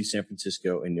Kansas City, San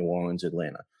Francisco, and New Orleans,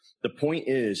 Atlanta. The point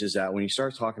is that when you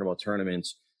start talking about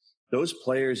tournaments, those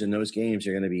players in those games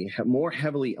are going to be more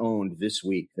heavily owned this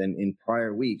week than in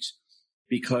prior weeks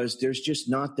because there's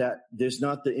not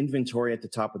the inventory at the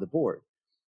top of the board.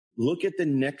 Look at the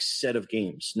next set of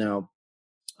games. Now,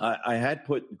 I had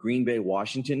put Green Bay,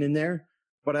 Washington in there,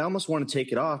 but I almost want to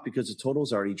take it off because the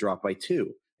total's already dropped by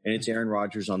 2, and it's Aaron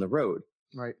Rodgers on the road.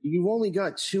 Right. You've only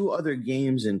got 2 other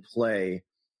games in play.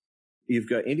 You've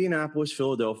got Indianapolis,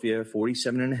 Philadelphia,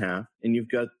 47.5, and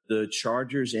you've got the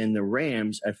Chargers and the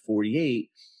Rams at 48.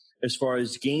 As far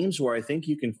as games where I think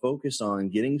you can focus on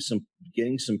getting some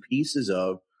pieces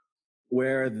of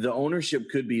where the ownership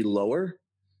could be lower,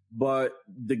 but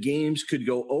the games could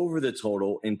go over the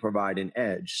total and provide an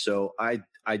edge. So I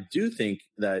do think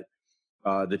that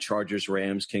the Chargers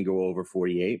Rams can go over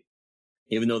 48,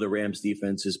 even though the Rams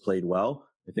defense has played well.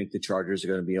 I think the Chargers are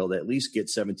going to be able to at least get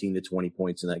 17 to 20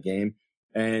 points in that game.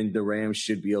 And the Rams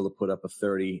should be able to put up a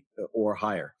 30 or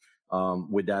higher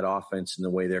with that offense and the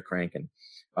way they're cranking.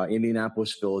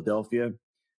 Indianapolis, Philadelphia.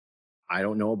 I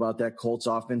don't know about that Colts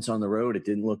offense on the road. It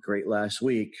didn't look great last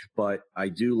week, but I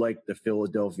do like the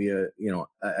Philadelphia,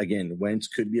 again, Wentz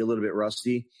could be a little bit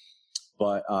rusty,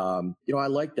 but, I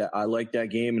like that. I like that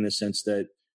game in the sense that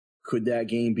could that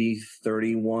game be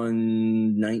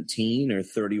 31-19 or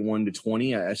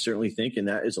 31-20? I certainly think, and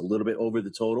that is a little bit over the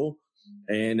total.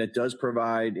 And it does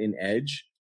provide an edge,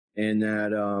 and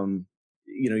that,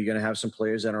 you're going to have some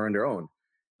players that are on their own.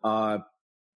 And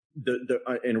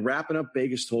wrapping up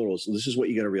Vegas totals, this is what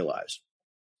you got to realize.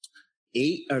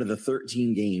 8 out of the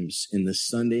 13 games in the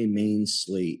Sunday main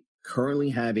slate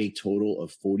currently have a total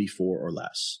of 44 or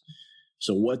less.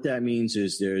 So what that means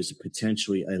is there's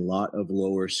potentially a lot of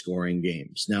lower scoring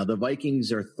games. Now, the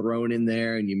Vikings are thrown in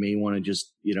there, and you may want to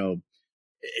just,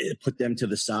 put them to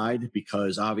the side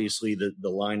because obviously the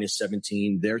line is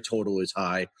 17. Their total is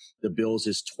high. The Bills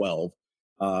is 12.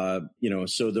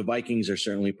 So the Vikings are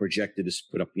certainly projected to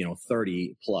put up,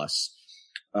 30 plus.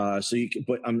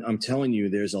 But I'm telling you,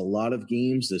 there's a lot of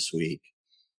games this week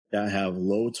that have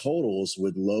low totals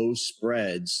with low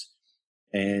spreads.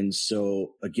 And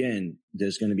so again,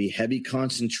 there's going to be heavy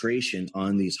concentration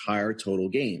on these higher total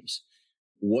games.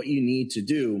 What you need to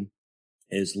do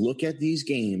is look at these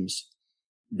games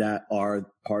that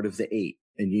are part of the 8,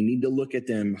 and you need to look at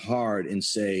them hard and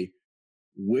say,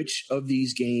 which of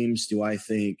these games do I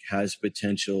think has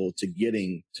potential to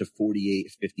getting to 48,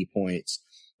 50 points,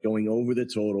 going over the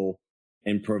total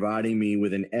and providing me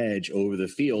with an edge over the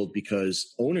field?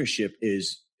 Because ownership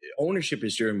is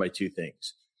driven by 2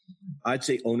 things. I'd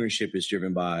say ownership is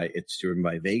driven by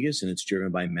Vegas, and it's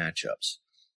driven by matchups.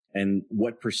 And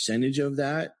what percentage of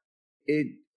that?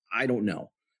 I don't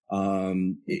know.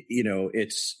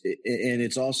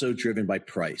 It's also driven by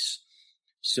price.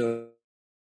 So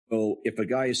if a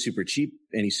guy is super cheap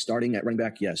and he's starting at running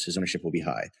back, yes, his ownership will be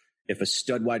high. If a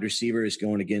stud wide receiver is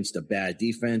going against a bad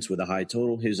defense with a high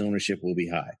total, his ownership will be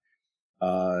high.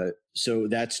 So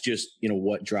that's just,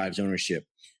 what drives ownership.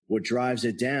 What drives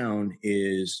it down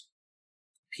is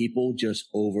people just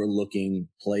overlooking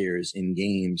players in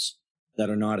games that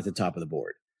are not at the top of the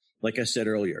board. Like I said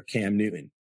earlier, Cam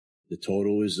Newton, the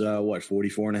total is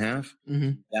 44.5.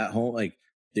 Mm-hmm.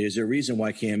 There's a reason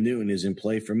why Cam Newton is in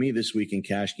play for me this week in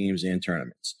cash games and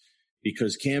tournaments,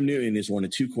 because Cam Newton is one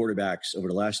of 2 quarterbacks over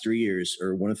the last 3 years,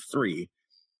 or one of 3,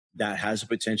 that has the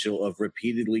potential of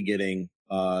repeatedly getting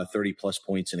 30 plus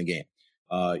points in a game.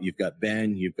 You've got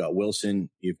Ben, you've got Wilson,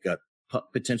 you've got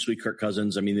potentially Kirk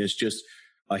Cousins. I mean, there's just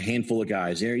a handful of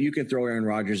guys there. You can throw Aaron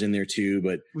Rodgers in there too,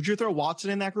 but would you throw Watson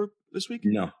in that group this week?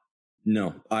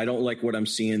 No, I don't like what I'm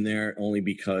seeing there, only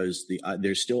because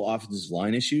there's still offensive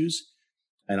line issues.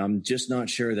 And I'm just not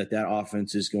sure that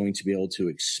offense is going to be able to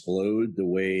explode the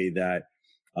way that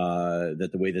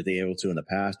they able to in the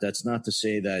past. That's not to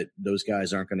say that those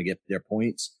guys aren't going to get their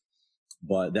points,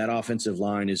 but that offensive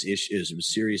line is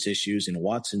serious issues, and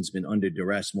Watson's been under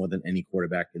duress more than any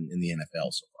quarterback in the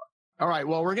NFL so far. All right,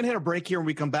 well, we're going to hit a break here. When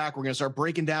we come back, we're going to start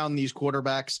breaking down these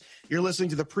quarterbacks. You're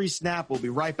listening to the Pre-Snap. We'll be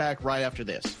right back right after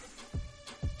this.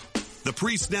 The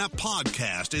Pre-Snap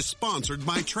podcast is sponsored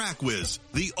by TrackWiz.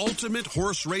 The ultimate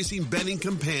horse racing betting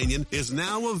companion is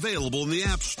now available in the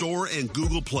App Store and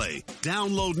Google Play.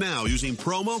 Download now using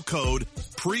promo code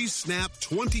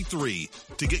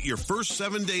PRESNAP23 to get your first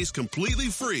 7 days completely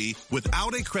free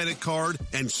without a credit card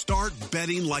and start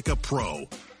betting like a pro.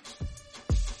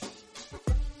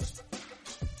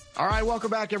 All right, welcome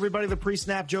back, everybody. The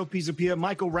Pre-Snap, Joe Pisapia,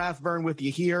 Michael Rathburn with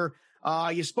you here.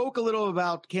 You spoke a little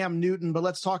about Cam Newton, but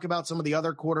let's talk about some of the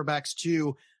other quarterbacks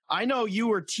too. I know you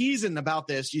were teasing about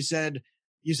this. You said,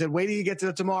 wait till you get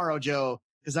to tomorrow, Joe,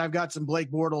 because I've got some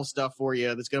Blake Bortles stuff for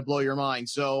you that's going to blow your mind.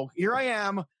 So here I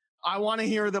am. I want to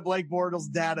hear the Blake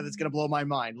Bortles data that's going to blow my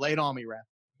mind. Lay it on me, Rath.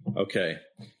 Okay.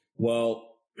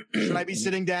 Well, Should I be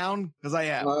sitting down? Because I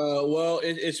am. Well,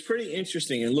 it's pretty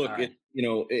interesting. And look, right.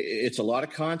 It's a lot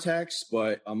of context,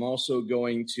 but I'm also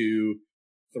going to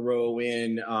throw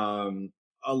in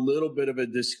a little bit of a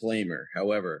disclaimer.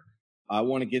 However, I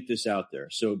want to get this out there.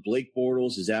 So Blake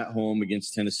Bortles is at home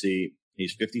against Tennessee.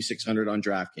 He's 5,600 on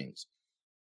DraftKings.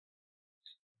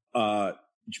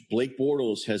 Blake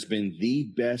Bortles has been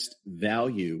the best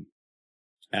value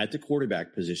at the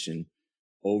quarterback position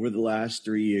over the last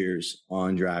 3 years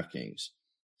on DraftKings.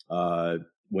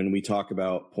 When we talk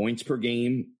about points per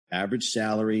game, average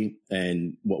salary,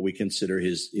 and what we consider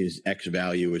his X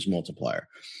value, his multiplier.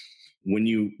 When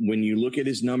you look at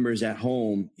his numbers at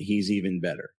home, he's even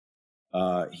better.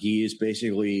 He is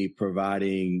basically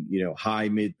providing, high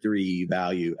mid-3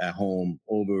 value at home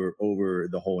over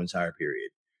the whole entire period.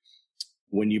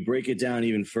 When you break it down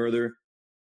even further,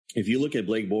 if you look at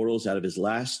Blake Bortles out of his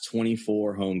last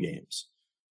 24 home games,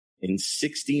 in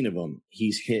 16 of them,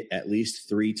 he's hit at least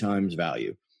 3 times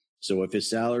value. So if his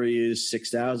salary is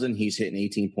 $6,000, he's hitting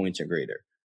 18 points or greater.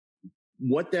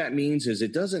 What that means is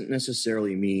it doesn't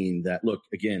necessarily mean that, look,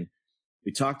 again,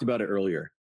 we talked about it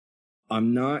earlier.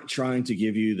 I'm not trying to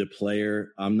give you the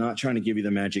player. I'm not trying to give you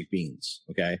the magic beans.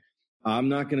 Okay. I'm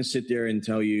not going to sit there and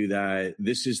tell you that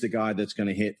this is the guy that's going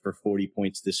to hit for 40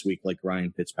 points this week, like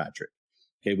Ryan Fitzpatrick.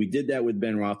 Okay. We did that with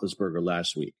Ben Roethlisberger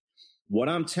last week. What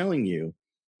I'm telling you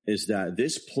is that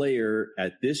this player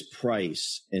at this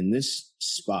price in this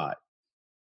spot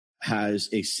has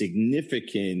a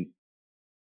significant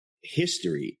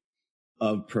history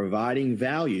of providing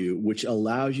value, which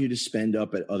allows you to spend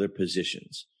up at other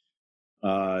positions.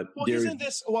 Isn't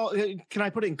this, can I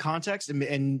put it in context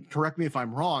and correct me if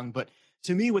I'm wrong, but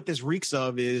to me, what this reeks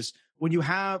of is when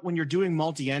you're doing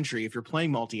multi-entry, if you're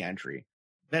playing multi-entry,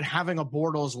 that having a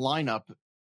Bortles lineup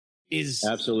is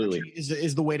absolutely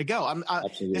is the way to go.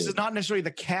 Absolutely. This is not necessarily the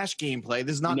cash gameplay.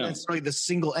 This is not necessarily the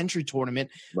single entry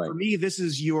tournament. Right. For me, this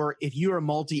is if you're a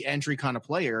multi-entry kind of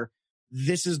player,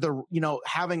 this is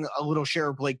having a little share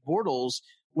of Blake Bortles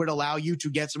would allow you to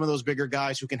get some of those bigger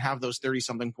guys who can have those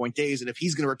 30-something point days. And if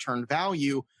he's going to return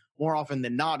value more often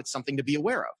than not, it's something to be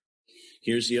aware of.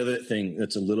 Here's the other thing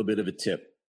that's a little bit of a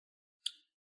tip.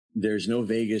 There's no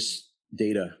Vegas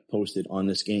data posted on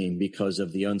this game because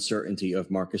of the uncertainty of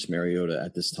Marcus Mariota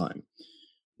at this time.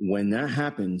 When that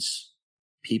happens,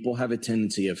 people have a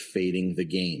tendency of fading the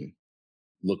game.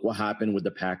 Look what happened with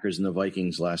the Packers and the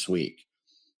Vikings last week.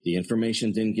 The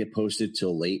information didn't get posted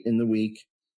till late in the week.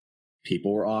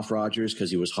 People were off Rodgers because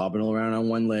he was hobbling around on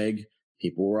one leg.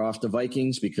 People were off the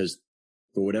Vikings because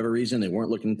for whatever reason, they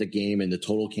weren't looking at the game, and the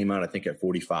total came out, I think, at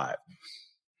 45.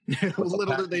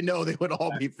 Little did they know they would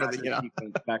all be for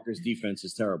the Packers defense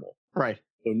is terrible. Right.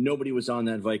 So nobody was on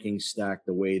that Vikings stack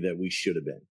the way that we should have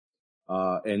been.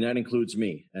 And that includes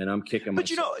me, and I'm kicking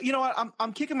myself. But you know what?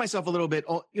 I'm kicking myself a little bit.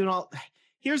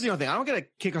 Here's the other thing. I don't get to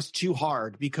kick us too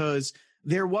hard because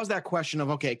there was that question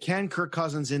of, okay, can Kirk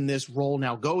Cousins in this role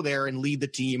now go there and lead the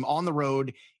team on the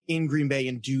road in Green Bay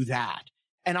and do that?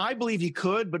 And I believe he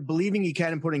could, but believing he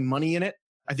can and putting money in it,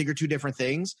 I think are two different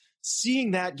things.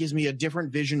 Seeing that gives me a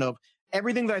different vision of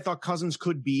everything that I thought Cousins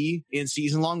could be in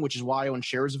season long, which is why I own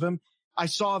shares of him. I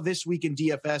saw this week in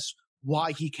DFS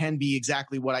why he can be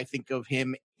exactly what I think of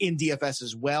him in DFS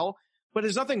as well. But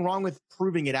there's nothing wrong with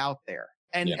proving it out there.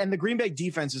 And the Green Bay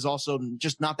defense is also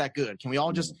just not that good. Can we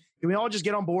all just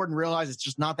get on board and realize it's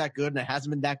just not that good and it hasn't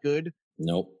been that good?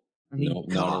 Nope. I mean,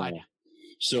 God. No.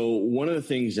 So one of the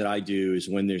things that I do is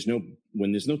when there's no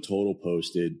total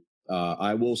posted,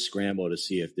 I will scramble to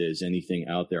see if there's anything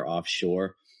out there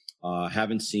offshore.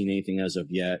 Haven't seen anything as of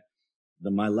yet.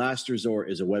 My last resort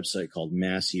is a website called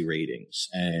Massey Ratings,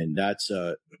 and that's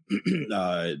the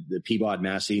Peabody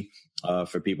Massey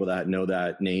for people that know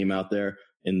that name out there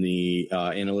in the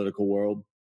analytical world.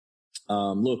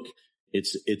 Look,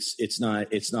 it's not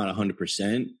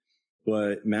 100%,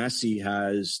 but Massey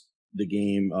has the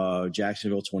game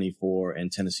Jacksonville 24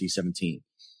 and Tennessee 17.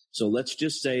 So let's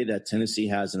just say that Tennessee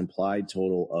has an implied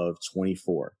total of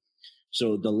 24.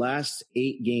 So the last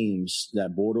 8 games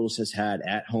that Bortles has had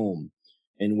at home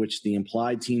in which the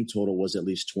implied team total was at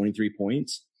least 23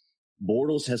 points,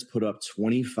 Bortles has put up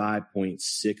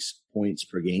 25.6 points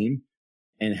per game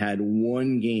and had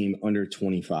one game under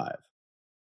 25.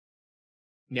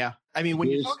 Yeah. I mean, when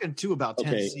you're talking too about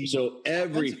Tennessee. Okay, so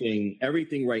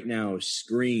everything right now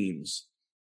screams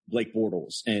Blake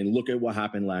Bortles, and look at what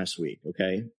happened last week.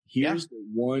 Okay. Here's the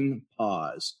one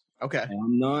pause. Okay.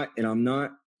 And I'm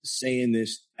not saying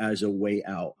this as a way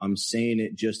out. I'm saying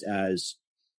it just as,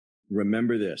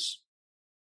 remember this.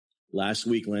 Last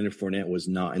week, Leonard Fournette was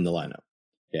not in the lineup.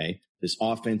 Okay. This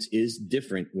offense is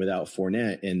different without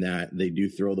Fournette in that they do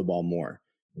throw the ball more.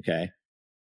 Okay.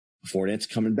 Fournette's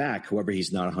coming back. However,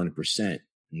 he's not 100%.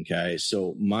 Okay.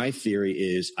 So my theory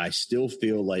is I still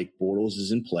feel like Bortles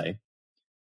is in play.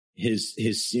 His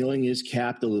ceiling is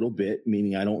capped a little bit,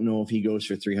 meaning I don't know if he goes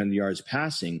for 300 yards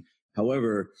passing.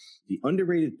 However, the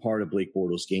underrated part of Blake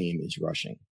Bortles' game is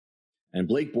rushing. And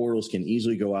Blake Bortles can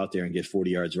easily go out there and get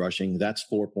 40 yards rushing. That's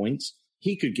 4 points.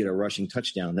 He could get a rushing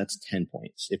touchdown. That's 10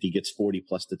 points if he gets 40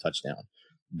 plus the touchdown.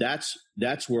 That's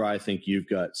where I think you've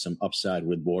got some upside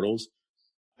with Bortles.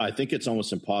 I think it's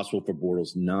almost impossible for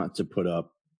Bortles not to put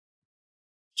up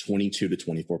 22 to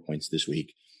 24 points this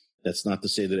week. That's not to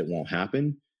say that it won't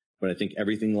happen, but I think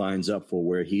everything lines up for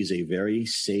where he's a very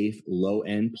safe,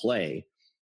 low-end play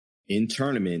in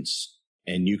tournaments,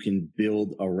 and you can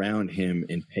build around him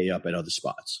and pay up at other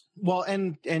spots. Well,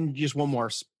 and just one more,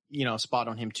 spot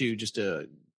on him too, just to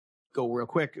go real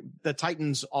quick. The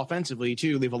Titans offensively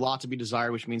too leave a lot to be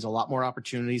desired, which means a lot more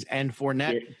opportunities. And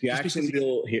Fournette,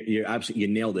 Jacksonville, you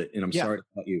nailed it. And I'm sorry to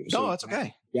cut you. No, that's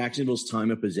okay. Jacksonville's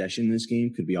time of possession in this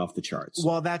game could be off the charts.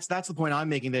 Well, that's the point I'm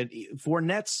making, that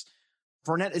Fournette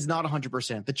is not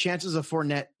 100%. The chances of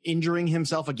Fournette injuring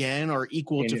himself again are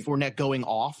equal to Fournette going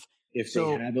off. If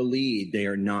they have a lead, they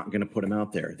are not going to put him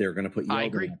out there. They're going to put Yeldon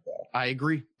out there. I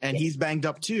agree. And he's banged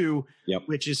up too,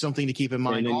 which is something to keep in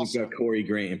mind. And then also, you've got Corey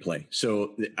Grant in play.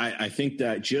 So I think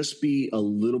that just be a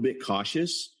little bit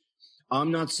cautious.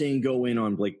 I'm not saying go in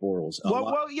on Blake Bortles.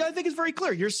 I think it's very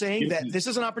clear. You're saying that this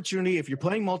is an opportunity. If you're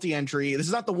playing multi-entry, this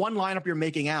is not the one lineup you're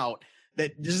making out.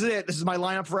 That this is it. This is my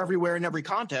lineup for everywhere in every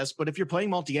contest. But if you're playing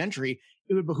multi-entry,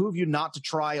 it would behoove you not to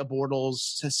try a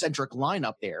Bortles-centric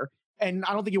lineup there. And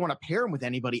I don't think you want to pair him with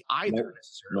anybody either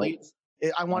necessarily.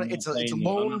 It's a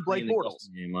lone Blake Bortles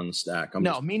name on the stack.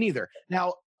 Me neither.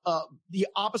 Now, the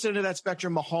opposite end of that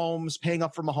spectrum, Mahomes, paying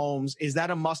up for Mahomes, is that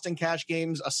a must in cash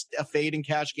games, a fade in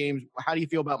cash games? How do you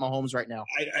feel about Mahomes right now?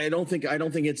 I don't think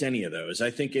it's any of those. I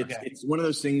think it's one of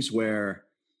those things where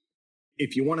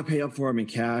if you want to pay up for him in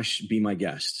cash, be my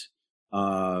guest.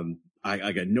 I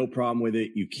got no problem with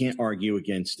it. You can't argue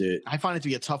against it. I find it to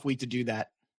be a tough week to do that.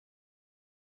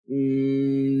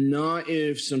 Not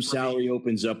if some salary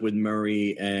opens up with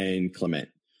Murray and Clement.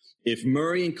 If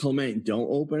Murray and Clement don't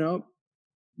open up,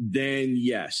 then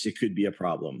yes, it could be a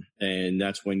problem. And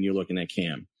that's when you're looking at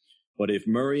Cam. But if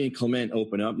Murray and Clement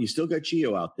open up, you still got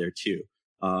Gio out there too.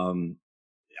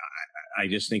 I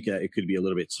just think that it could be a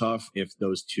little bit tough if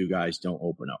those two guys don't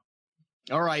open up.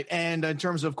 All right. And in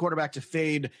terms of quarterback to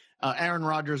fade, Aaron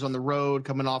Rodgers on the road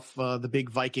coming off the big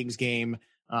Vikings game.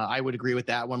 I would agree with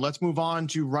that one. Let's move on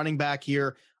to running back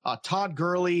here. Todd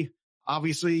Gurley,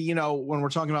 obviously, when we're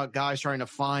talking about guys trying to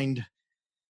find,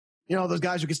 those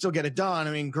guys who can still get it done.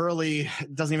 I mean, Gurley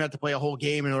doesn't even have to play a whole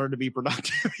game in order to be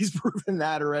productive. He's proven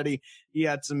that already. He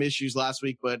had some issues last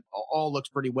week, but all looks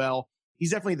pretty well.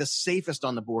 He's definitely the safest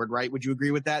on the board, right? Would you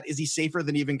agree with that? Is he safer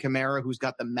than even Kamara, who's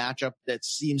got the matchup that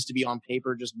seems to be on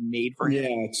paper just made for him?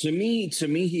 Yeah, to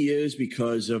me, he is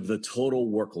because of the total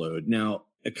workload. Now,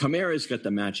 Kamara's got the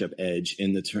matchup edge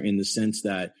in the sense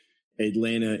that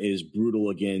Atlanta is brutal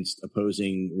against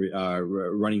opposing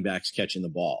running backs catching the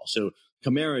ball. So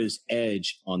Kamara's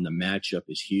edge on the matchup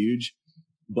is huge,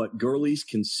 but Gurley's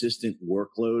consistent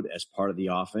workload as part of the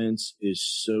offense is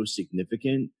so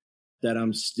significant that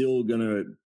I'm still going to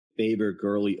favor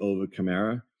Gurley over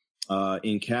Kamara.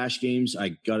 In cash games,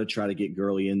 I got to try to get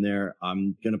Gurley in there.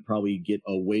 I'm going to probably get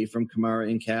away from Kamara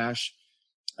in cash.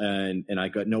 And I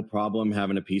got no problem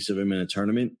having a piece of him in a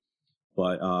tournament,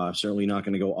 but certainly not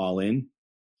going to go all in.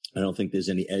 I don't think there's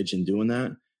any edge in doing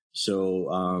that.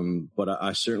 So, but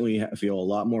I certainly feel a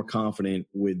lot more confident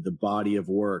with the body of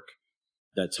work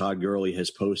that Todd Gurley has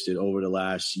posted over the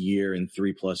last year in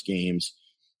 3+ games.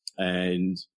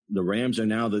 And the Rams are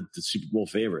now the Super Bowl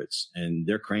favorites, and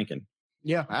they're cranking.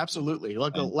 Yeah, absolutely.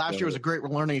 Look, last year was a great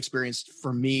learning experience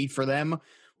for them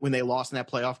when they lost in that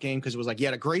playoff game, because it was like, you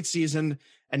had a great season,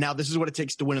 and now this is what it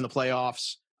takes to win in the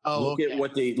playoffs. Oh,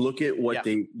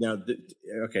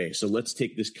 okay, so let's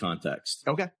take this context.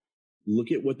 Okay.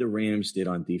 Look at what the Rams did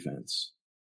on defense.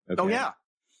 Okay? Oh, yeah.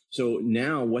 So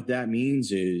now what that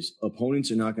means is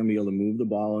opponents are not going to be able to move the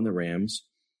ball on the Rams.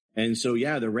 And so,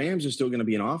 yeah, the Rams are still going to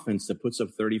be an offense that puts up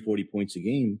 30, 40 points a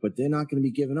game, but they're not going to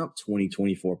be giving up 20,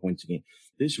 24 points a game.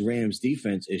 This Rams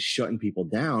defense is shutting people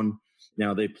down.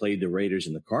 Now they played the Raiders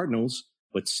and the Cardinals,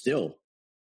 but still,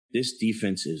 this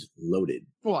defense is loaded.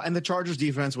 Well, and the Chargers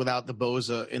defense without the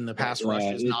Bosa in the pass rush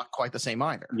is not quite the same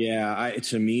either. Yeah,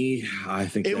 to me, I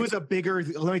think it was a bigger.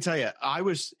 Let me tell you, I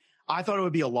thought it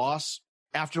would be a loss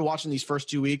after watching these first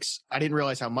 2 weeks. I didn't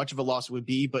realize how much of a loss it would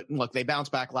be. But look, they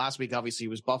bounced back last week. Obviously, it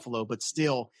was Buffalo, but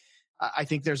still, I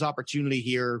think there's opportunity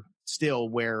here still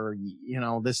where,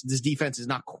 this defense is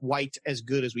not quite as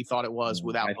good as we thought it was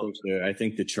without Bosa. I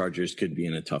think the Chargers could be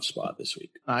in a tough spot this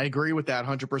week. I agree with that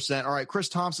 100%. All right, Chris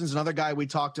Thompson's another guy we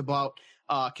talked about.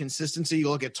 Consistency. You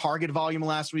look at target volume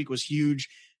last week was huge.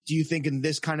 Do you think in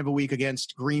this kind of a week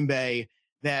against Green Bay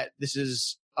that this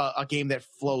is a game that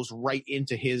flows right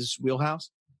into his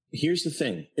wheelhouse? Here's the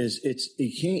thing: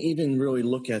 you can't even really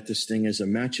look at this thing as a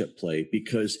matchup play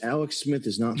because Alex Smith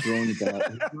is not throwing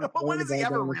the ball. When has he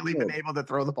ever really been able to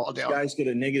throw the ball down? This guy's got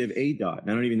a negative ADOT. I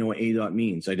don't even know what ADOT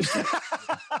means. I just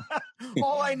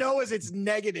all I know is it's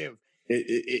negative.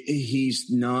 He's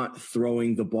not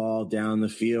throwing the ball down the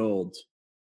field.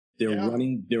 They're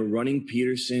running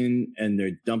Peterson and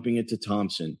they're dumping it to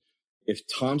Thompson. If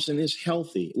Thompson is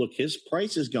healthy, look, his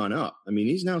price has gone up. I mean,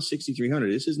 he's now $6,300.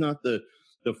 This is not the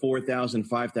 $4,000,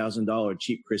 $5,000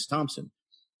 cheap Chris Thompson.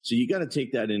 So you got to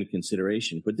take that into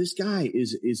consideration. But this guy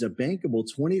is a bankable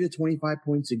 20 to 25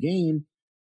 points a game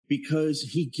because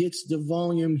he gets the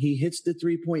volume. He hits the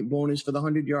 3-point bonus for the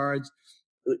 100 yards.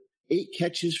 8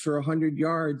 catches for 100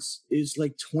 yards is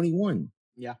like 21.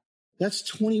 Yeah. That's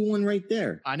 21 right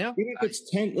there. I know. Even if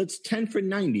it's 10, let's 10 for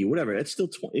 90, whatever. That's still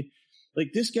 20.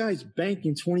 Like this guy's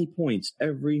banking 20 points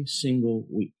every single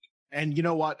week. And you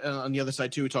know what? On the other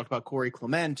side too, we talked about Corey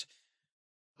Clement,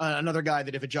 another guy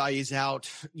that if Ajayi's out,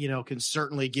 can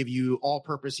certainly give you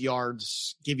all-purpose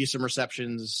yards, give you some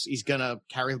receptions. He's gonna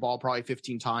carry the ball probably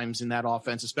 15 times in that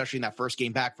offense, especially in that first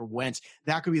game back for Wentz.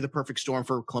 That could be the perfect storm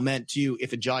for Clement too,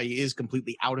 if Ajayi is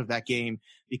completely out of that game,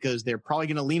 because they're probably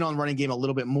going to lean on running game a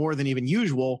little bit more than even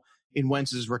usual in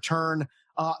Wentz's return.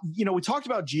 We talked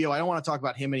about Gio. I don't want to talk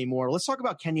about him anymore. Let's talk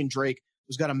about Kenyon Drake,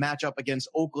 who's got a matchup against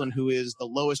Oakland, who is the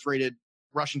lowest rated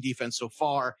rushing defense so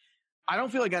far. I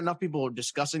don't feel like enough people are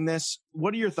discussing this.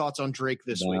 What are your thoughts on Drake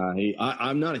this week?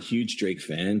 I'm not a huge Drake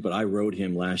fan, but I rode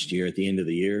him last year at the end of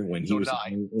the year when he was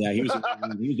he was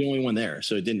the only one there,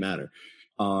 so it didn't matter.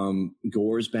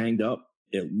 Gore's banged up.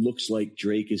 It looks like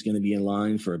Drake is going to be in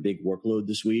line for a big workload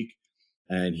this week,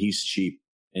 and he's cheap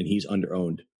and he's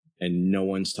under-owned, and no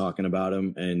one's talking about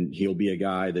him. And he'll be a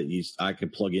guy that I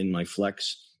could plug in my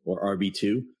flex or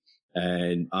RB2,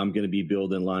 and I'm going to be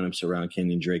building lineups around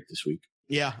Kenyon Drake this week.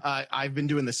 Yeah, I've been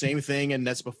doing the same thing, and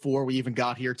that's before we even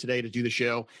got here today to do the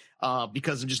show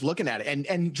because I'm just looking at it.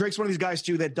 And Drake's one of these guys,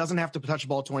 too, that doesn't have to touch the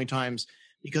ball 20 times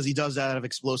because he does that out of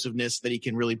explosiveness that he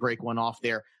can really break one off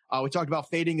there. We talked about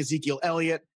fading Ezekiel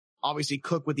Elliott, obviously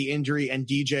Cook with the injury, and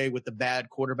DJ with the bad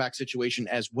quarterback situation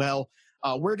as well.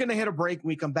 We're going to hit a break when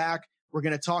we come back. We're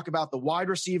going to talk about the wide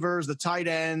receivers, the tight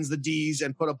ends, the Ds,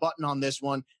 and put a button on this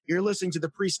one. You're listening to the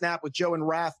Pre-Snap with Joe and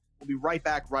Rath. We'll be right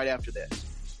back right after this.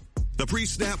 The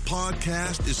Pre-Snap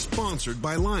podcast is sponsored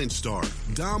by Line Star.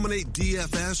 Dominate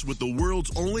DFS with the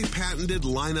world's only patented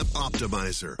lineup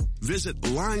optimizer. Visit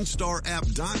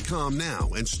linestarapp.com now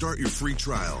and start your free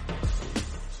trial.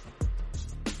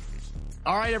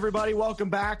 All right, everybody, welcome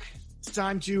back. It's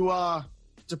time to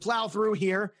plow through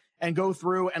here and go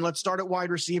through, and let's start at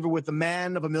wide receiver with the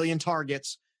man of a million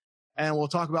targets. And we'll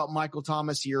talk about Michael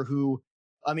Thomas here, who,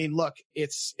 I mean, look,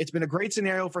 it's been a great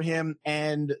scenario for him.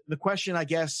 And the question, I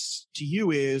guess, to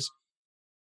you is,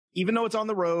 even though it's on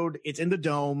the road, it's in the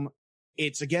dome,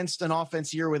 it's against an offense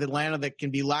here with Atlanta that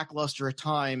can be lackluster at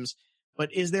times,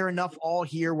 but is there enough all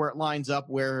here where it lines up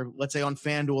where, let's say on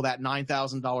FanDuel, that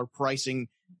 $9,000 pricing,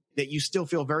 that you still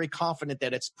feel very confident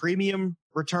that it's premium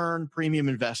return, premium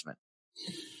investment?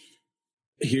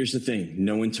 Here's the thing.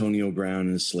 No Antonio Brown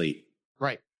in the slate.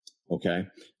 Right. Okay.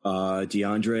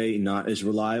 DeAndre, not as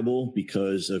reliable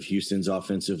because of Houston's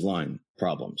offensive line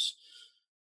problems.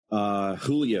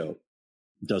 Julio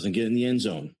doesn't get in the end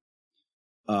zone.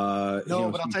 But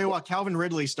I'll tell you what, Calvin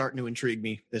Ridley's starting to intrigue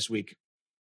me this week.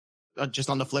 Just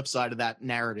on the flip side of that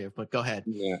narrative, but go ahead.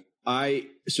 Yeah.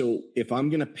 So if I'm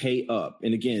going to pay up,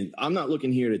 and again, I'm not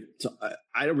looking here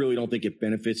I really don't think it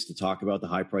benefits to talk about the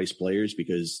high priced players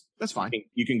because that's fine.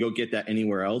 You can go get that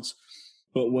anywhere else.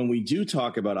 But when we do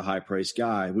talk about a high priced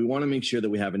guy, we want to make sure that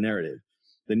we have a narrative.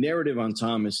 The narrative on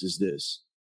Thomas is this.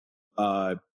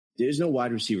 There's no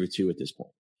wide receiver 2 at this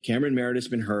point. Cameron Meredith's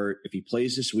been hurt. If he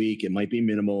plays this week, it might be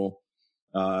minimal.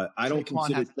 I don't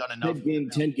consider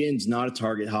Ted Ginn's not a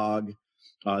target hog.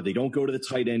 They don't go to the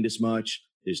tight end as much.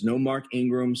 There's no Mark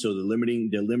Ingram, so they're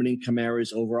limiting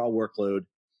Kamara's overall workload.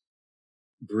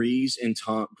 Breeze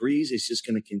is just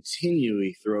going to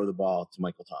continually throw the ball to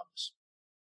Michael Thomas.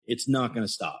 It's not going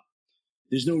to stop.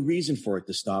 There's no reason for it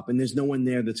to stop, and there's no one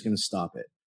there that's going to stop it.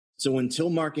 So until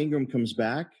Mark Ingram comes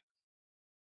back,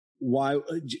 why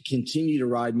continue to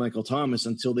ride Michael Thomas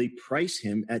until they price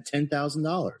him at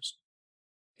 $10,000?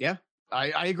 Yeah,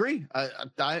 I agree.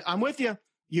 I'm with you.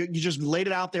 You just laid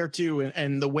it out there too.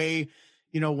 And the way,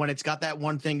 when it's got that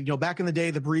one thing, back in the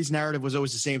day, the Breeze narrative was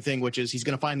always the same thing, which is he's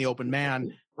going to find the open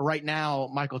man. But right now,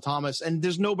 Michael Thomas, and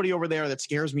there's nobody over there that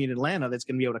scares me in Atlanta that's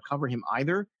going to be able to cover him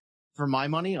either for my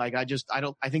money. Like, I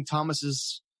think Thomas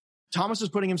is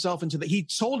putting himself into he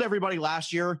told everybody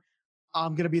last year,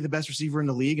 I'm going to be the best receiver in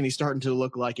the league. And he's starting to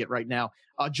look like it right now.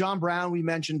 John Brown, we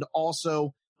mentioned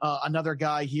also, another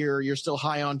guy here. You're still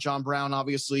high on John Brown,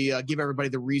 obviously. Give everybody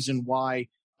the reason why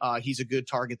he's a good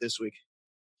target this week.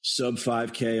 Sub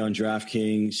 5K on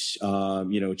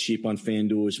DraftKings, cheap on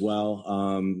FanDuel as well.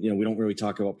 We don't really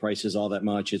talk about prices all that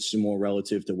much. It's more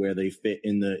relative to where they fit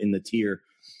in the tier.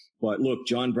 But look,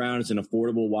 John Brown is an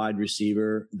affordable wide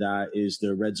receiver that is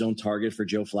the red zone target for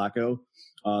Joe Flacco.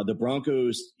 The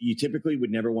Broncos, you typically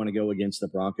would never want to go against the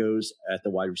Broncos at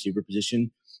the wide receiver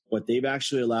position, but they've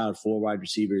actually allowed 4 wide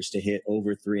receivers to hit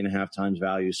over 3.5 times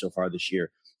value so far this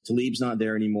year. Talib's not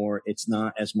there anymore. It's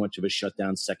not as much of a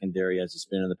shutdown secondary as it's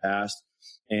been in the past.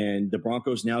 And the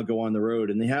Broncos now go on the road,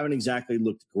 and they haven't exactly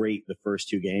looked great the first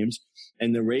 2 games.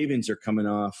 And the Ravens are coming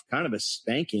off kind of a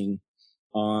spanking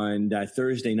on that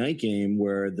Thursday night game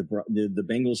where the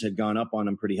Bengals had gone up on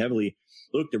them pretty heavily.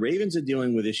 Look, the Ravens are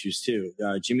dealing with issues too.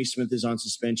 Jimmy Smith is on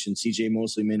suspension. CJ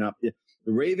Mosley may not. The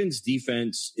Ravens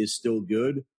defense is still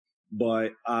good,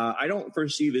 but I don't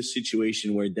foresee this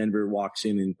situation where Denver walks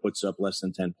in and puts up less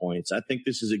than 10 points. I think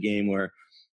this is a game where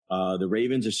the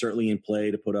Ravens are certainly in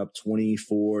play to put up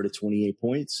 24 to 28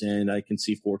 points, and I can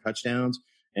see 4 touchdowns,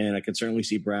 and I can certainly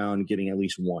see Brown getting at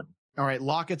least 1. All right,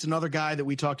 Lockett's another guy that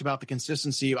we talked about the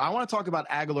consistency. I want to talk about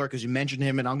Aguilar because you mentioned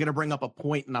him, and I'm going to bring up a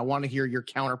point, and I want to hear your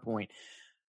counterpoint.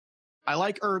 I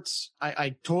like Ertz.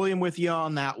 I totally am with you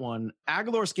on that one.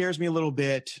 Aguilar scares me a little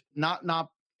bit, not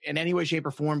in any way, shape,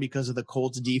 or form because of the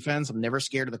Colts defense. I'm never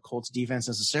scared of the Colts defense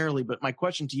necessarily, but my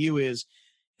question to you is,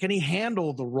 can he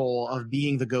handle the role of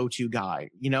being the go-to guy?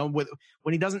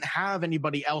 When he doesn't have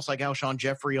anybody else like Alshon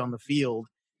Jeffrey on the field,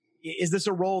 is this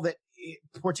a role that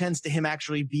portends to him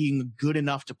actually being good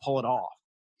enough to pull it off?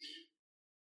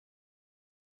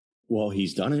 Well,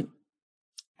 he's done it.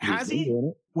 Has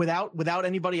he? Without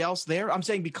anybody else there? I'm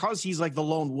saying because he's like the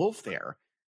lone wolf there.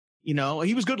 He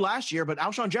was good last year, but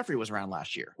Alshon Jeffrey was around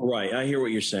last year. Right. I hear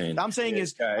what you're saying. I'm saying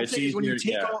is when you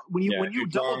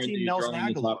double team Nelson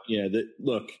Aguilar.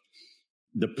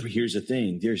 Here's the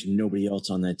thing. There's nobody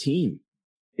else on that team.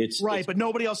 But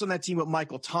nobody else on that team with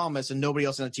Michael Thomas and nobody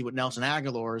else on that team with Nelson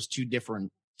Aguilar is 2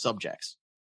 different subjects.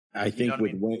 I think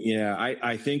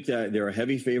I think that they're a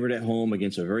heavy favorite at home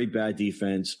against a very bad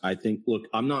defense. I think,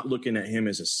 I'm not looking at him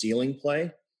as a ceiling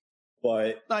play,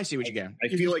 but I see what you get. I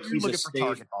feel like he's looking for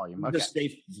target volume. Okay. A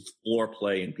safe floor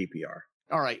play in PPR.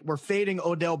 All right. We're fading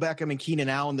Odell Beckham and Keenan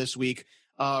Allen this week.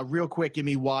 Real quick, give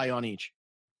me why on each.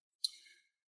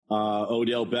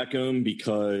 Odell Beckham,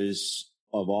 because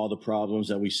of all the problems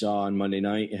that we saw on Monday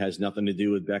night. It has nothing to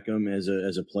do with Beckham as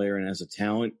a player and as a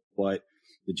talent, but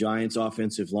the Giants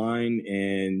offensive line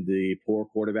and the poor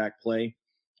quarterback play.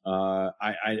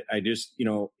 I just,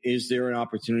 is there an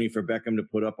opportunity for Beckham to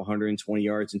put up 120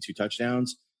 yards and 2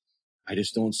 touchdowns? I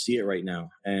just don't see it right now.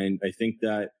 And I think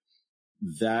that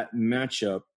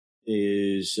matchup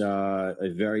is a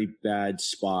very bad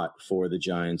spot for the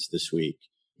Giants this week.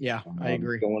 Yeah, I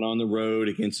agree. Going on the road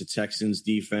against the Texans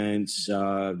defense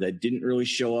that didn't really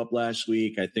show up last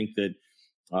week. I think that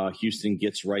Houston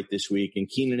gets right this week. And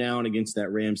Keenan Allen against that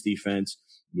Rams defense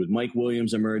with Mike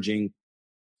Williams emerging.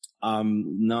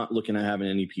 I'm not looking at having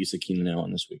any piece of Keenan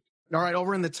Allen this week. All right,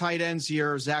 over in the tight ends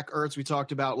here, Zach Ertz, we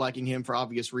talked about liking him for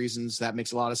obvious reasons. That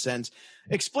makes a lot of sense.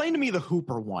 Explain to me the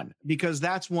Hooper one, because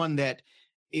that's one that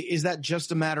 – is that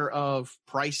just a matter of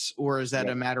price or is that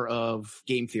a matter of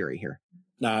game theory here?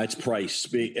 It's price.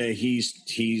 He's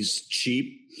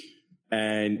cheap.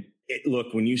 And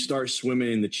look, when you start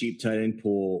swimming in the cheap tight end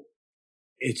pool,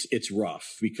 it's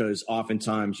rough because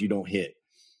oftentimes you don't hit.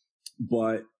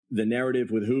 But the narrative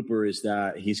with Hooper is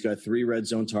that he's got 3 red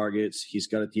zone targets. He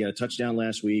had a touchdown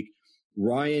last week.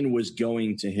 Ryan was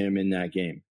going to him in that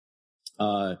game.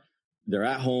 They're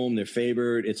at home. They're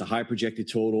favored. It's a high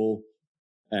projected total.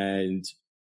 And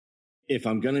if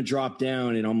I'm going to drop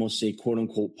down and almost say, quote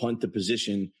unquote, punt the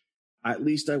position, at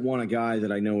least I want a guy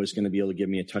that I know is going to be able to give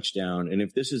me a touchdown. And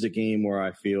if this is a game where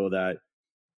I feel that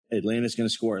Atlanta's going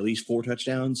to score at least 4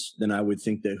 touchdowns, then I would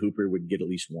think that Hooper would get at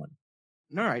least 1.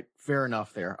 All right. Fair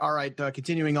enough there. All right.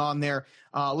 Continuing on there.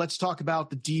 Let's talk about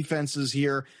the defenses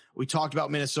here. We talked about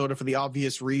Minnesota for the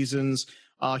obvious reasons.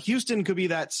 Houston could be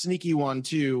that sneaky one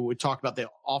too. We talked about the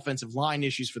offensive line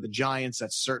issues for the Giants.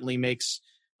 That certainly makes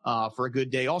for a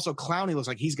good day. Also, Clowney looks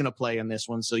like he's going to play in this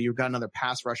one. So you've got another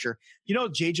pass rusher. You know,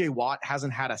 JJ Watt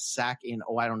hasn't had a sack in,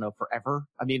 I don't know, forever.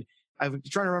 I mean, I'm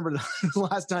trying to remember the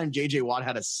last time JJ Watt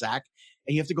had a sack,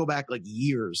 and you have to go back like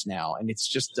years now. And it's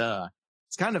just,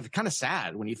 it's kind of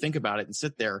sad when you think about it and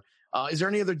sit there. Is there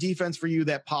any other defense for you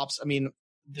that pops? I mean,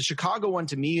 the Chicago one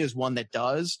to me is one that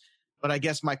does, but I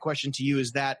guess my question to you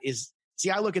is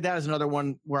I look at that as another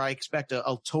one where I expect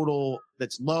a total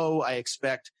that's low. I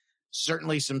expect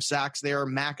certainly some sacks there.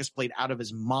 Mack has played out of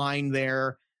his mind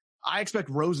there. I expect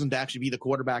Rosen to actually be the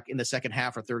quarterback in the second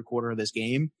half or third quarter of this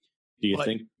game. Do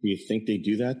you think they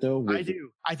do that though? I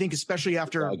do. I think especially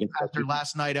after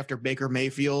last night, after Baker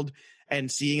Mayfield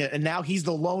and seeing it, and now he's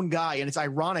the lone guy. And it's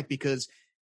ironic because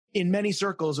in many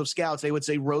circles of scouts, they would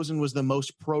say Rosen was the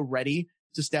most pro ready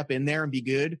to step in there and be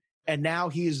good. And now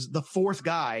he's the fourth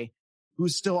guy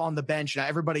who's still on the bench. Now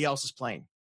everybody else is playing.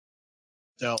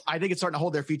 So I think it's starting to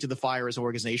hold their feet to the fire as an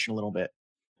organization a little bit.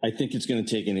 I think it's going to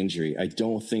take an injury. I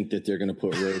don't think that they're going to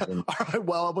put Rosen. All right,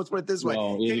 well, let's put it this way.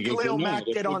 Can Khalil Mack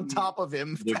get on top of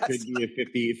him? There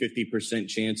could be a 50%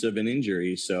 chance of an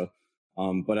injury. So,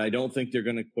 but I don't think they're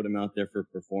going to put him out there for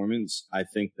performance. I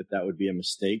think that would be a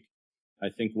mistake. I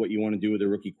think what you want to do with a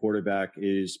rookie quarterback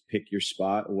is pick your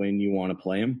spot when you want to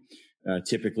play him.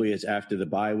 Typically, it's after the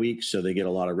bye week, so they get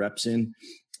a lot of reps in.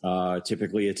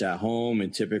 Typically, it's at home,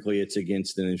 and typically it's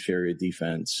against an inferior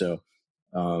defense. So,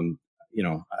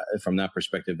 from that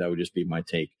perspective, that would just be my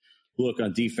take. Look,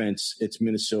 on defense, it's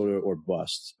Minnesota or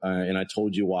bust. And I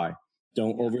told you why.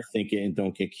 Don't overthink it and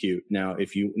don't get cute. Now,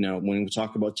 when we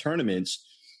talk about tournaments,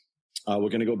 we're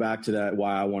going to go back to that,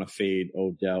 why I want to fade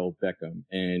Odell Beckham.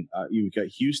 And you've got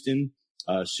Houston,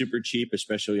 super cheap,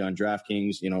 especially on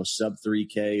DraftKings. Sub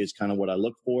 3K is kind of what I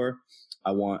look for.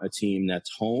 I want a team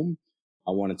that's home.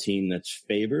 I want a team that's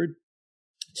favored,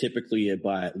 typically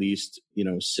by at least,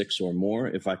 6 or more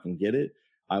if I can get it.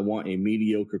 I want a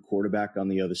mediocre quarterback on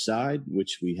the other side,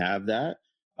 which we have that.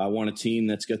 I want a team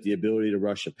that's got the ability to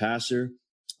rush a passer,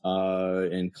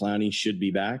 and Clowney should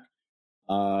be back.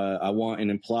 I want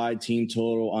an implied team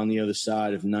total on the other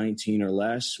side of 19 or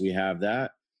less. We have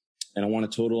that. And I want a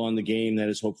total on the game that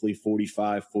is hopefully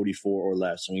 45, 44 or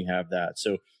less, and we have that.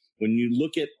 So when you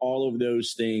look at all of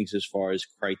those things as far as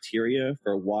criteria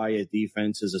for why a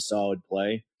defense is a solid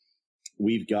play,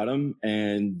 we've got them,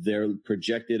 and they're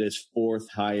projected as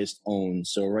fourth highest owned.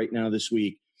 So right now this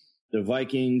week, the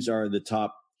Vikings are the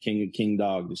top king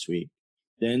dog this week.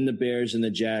 Then the Bears and the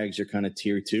Jags are kind of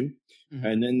tier 2. Mm-hmm.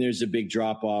 And then there's a big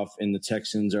drop off, and the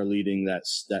Texans are leading that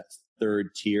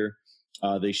third tier.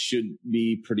 They should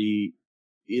be pretty,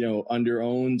 under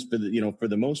owned for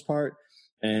the most part.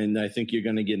 And I think you're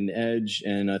going to get an edge.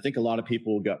 And I think a lot of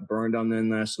people got burned on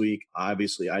them last week.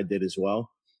 Obviously, I did as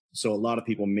well. So a lot of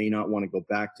people may not want to go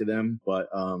back to them, but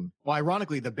well,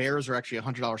 ironically, the Bears are actually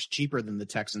 $100 cheaper than the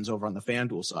Texans over on the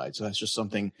FanDuel side. So that's just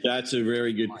something. That's a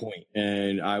very good point,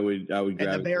 and I would grab.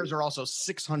 And the Bears are also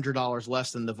 $600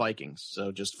 less than the Vikings.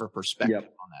 So just for perspective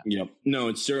on that. Yep. No,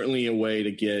 it's certainly a way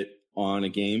to get on a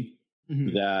game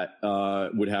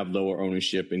that would have lower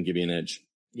ownership and give you an edge.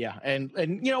 Yeah, and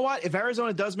you know what? If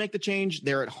Arizona does make the change,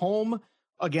 they're at home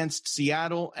against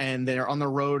Seattle, and they're on the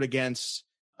road against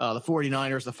the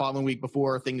 49ers the following week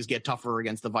before things get tougher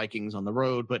against the Vikings on the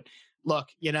road. But look,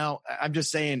 I'm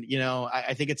just saying,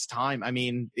 I think it's time. I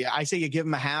mean, I say you give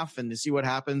them a half and to see what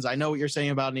happens. I know what you're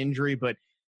saying about an injury, but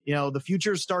the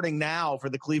future's starting now for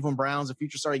the Cleveland Browns. The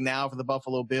future's starting now for the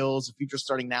Buffalo Bills. The future's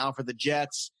starting now for the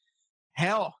Jets.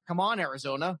 Hell, come on,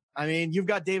 Arizona. I mean, you've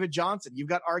got David Johnson. You've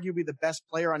got arguably the best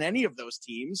player on any of those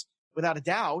teams, without a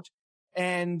doubt.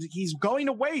 And he's going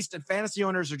to waste, and fantasy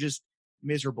owners are just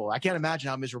miserable. I can't imagine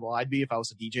how miserable I'd be if I was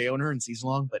a DJ owner in season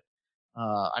long, but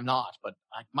I'm not. But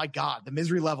my God, the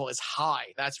misery level is high.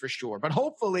 That's for sure. But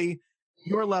hopefully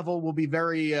your level will be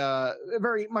very,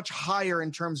 very much higher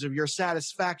in terms of your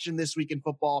satisfaction this week in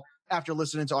football after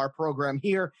listening to our program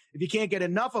here. If you can't get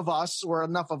enough of us or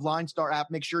enough of Line Star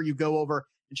app, make sure you go over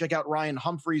and check out Ryan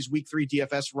Humphrey's Week 3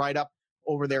 DFS write-up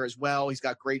over there as well. He's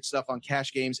got great stuff on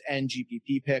cash games and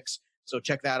GPP picks. So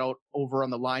check that out over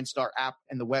on the Line Star app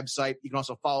and the website. You can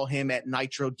also follow him at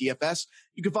Nitro DFS.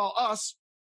 You can follow us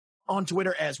on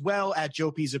Twitter as well at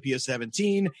Joe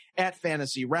Pisapia17, at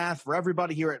Fantasy Wrath. For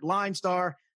everybody here at Line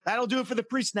Star, that'll do it for the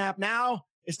pre-snap. Now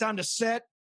it's time to set,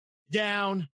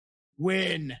 down,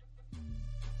 win.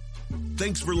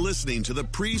 Thanks for listening to the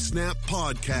Pre-Snap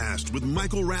Podcast with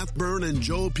Michael Rathburn and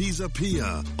Joe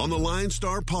Pisapia on the Line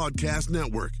Star Podcast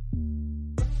Network.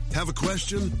 Have a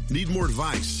question? Need more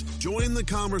advice? Join the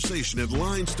conversation at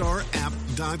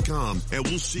linestarapp.com, and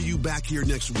we'll see you back here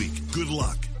next week. Good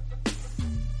luck.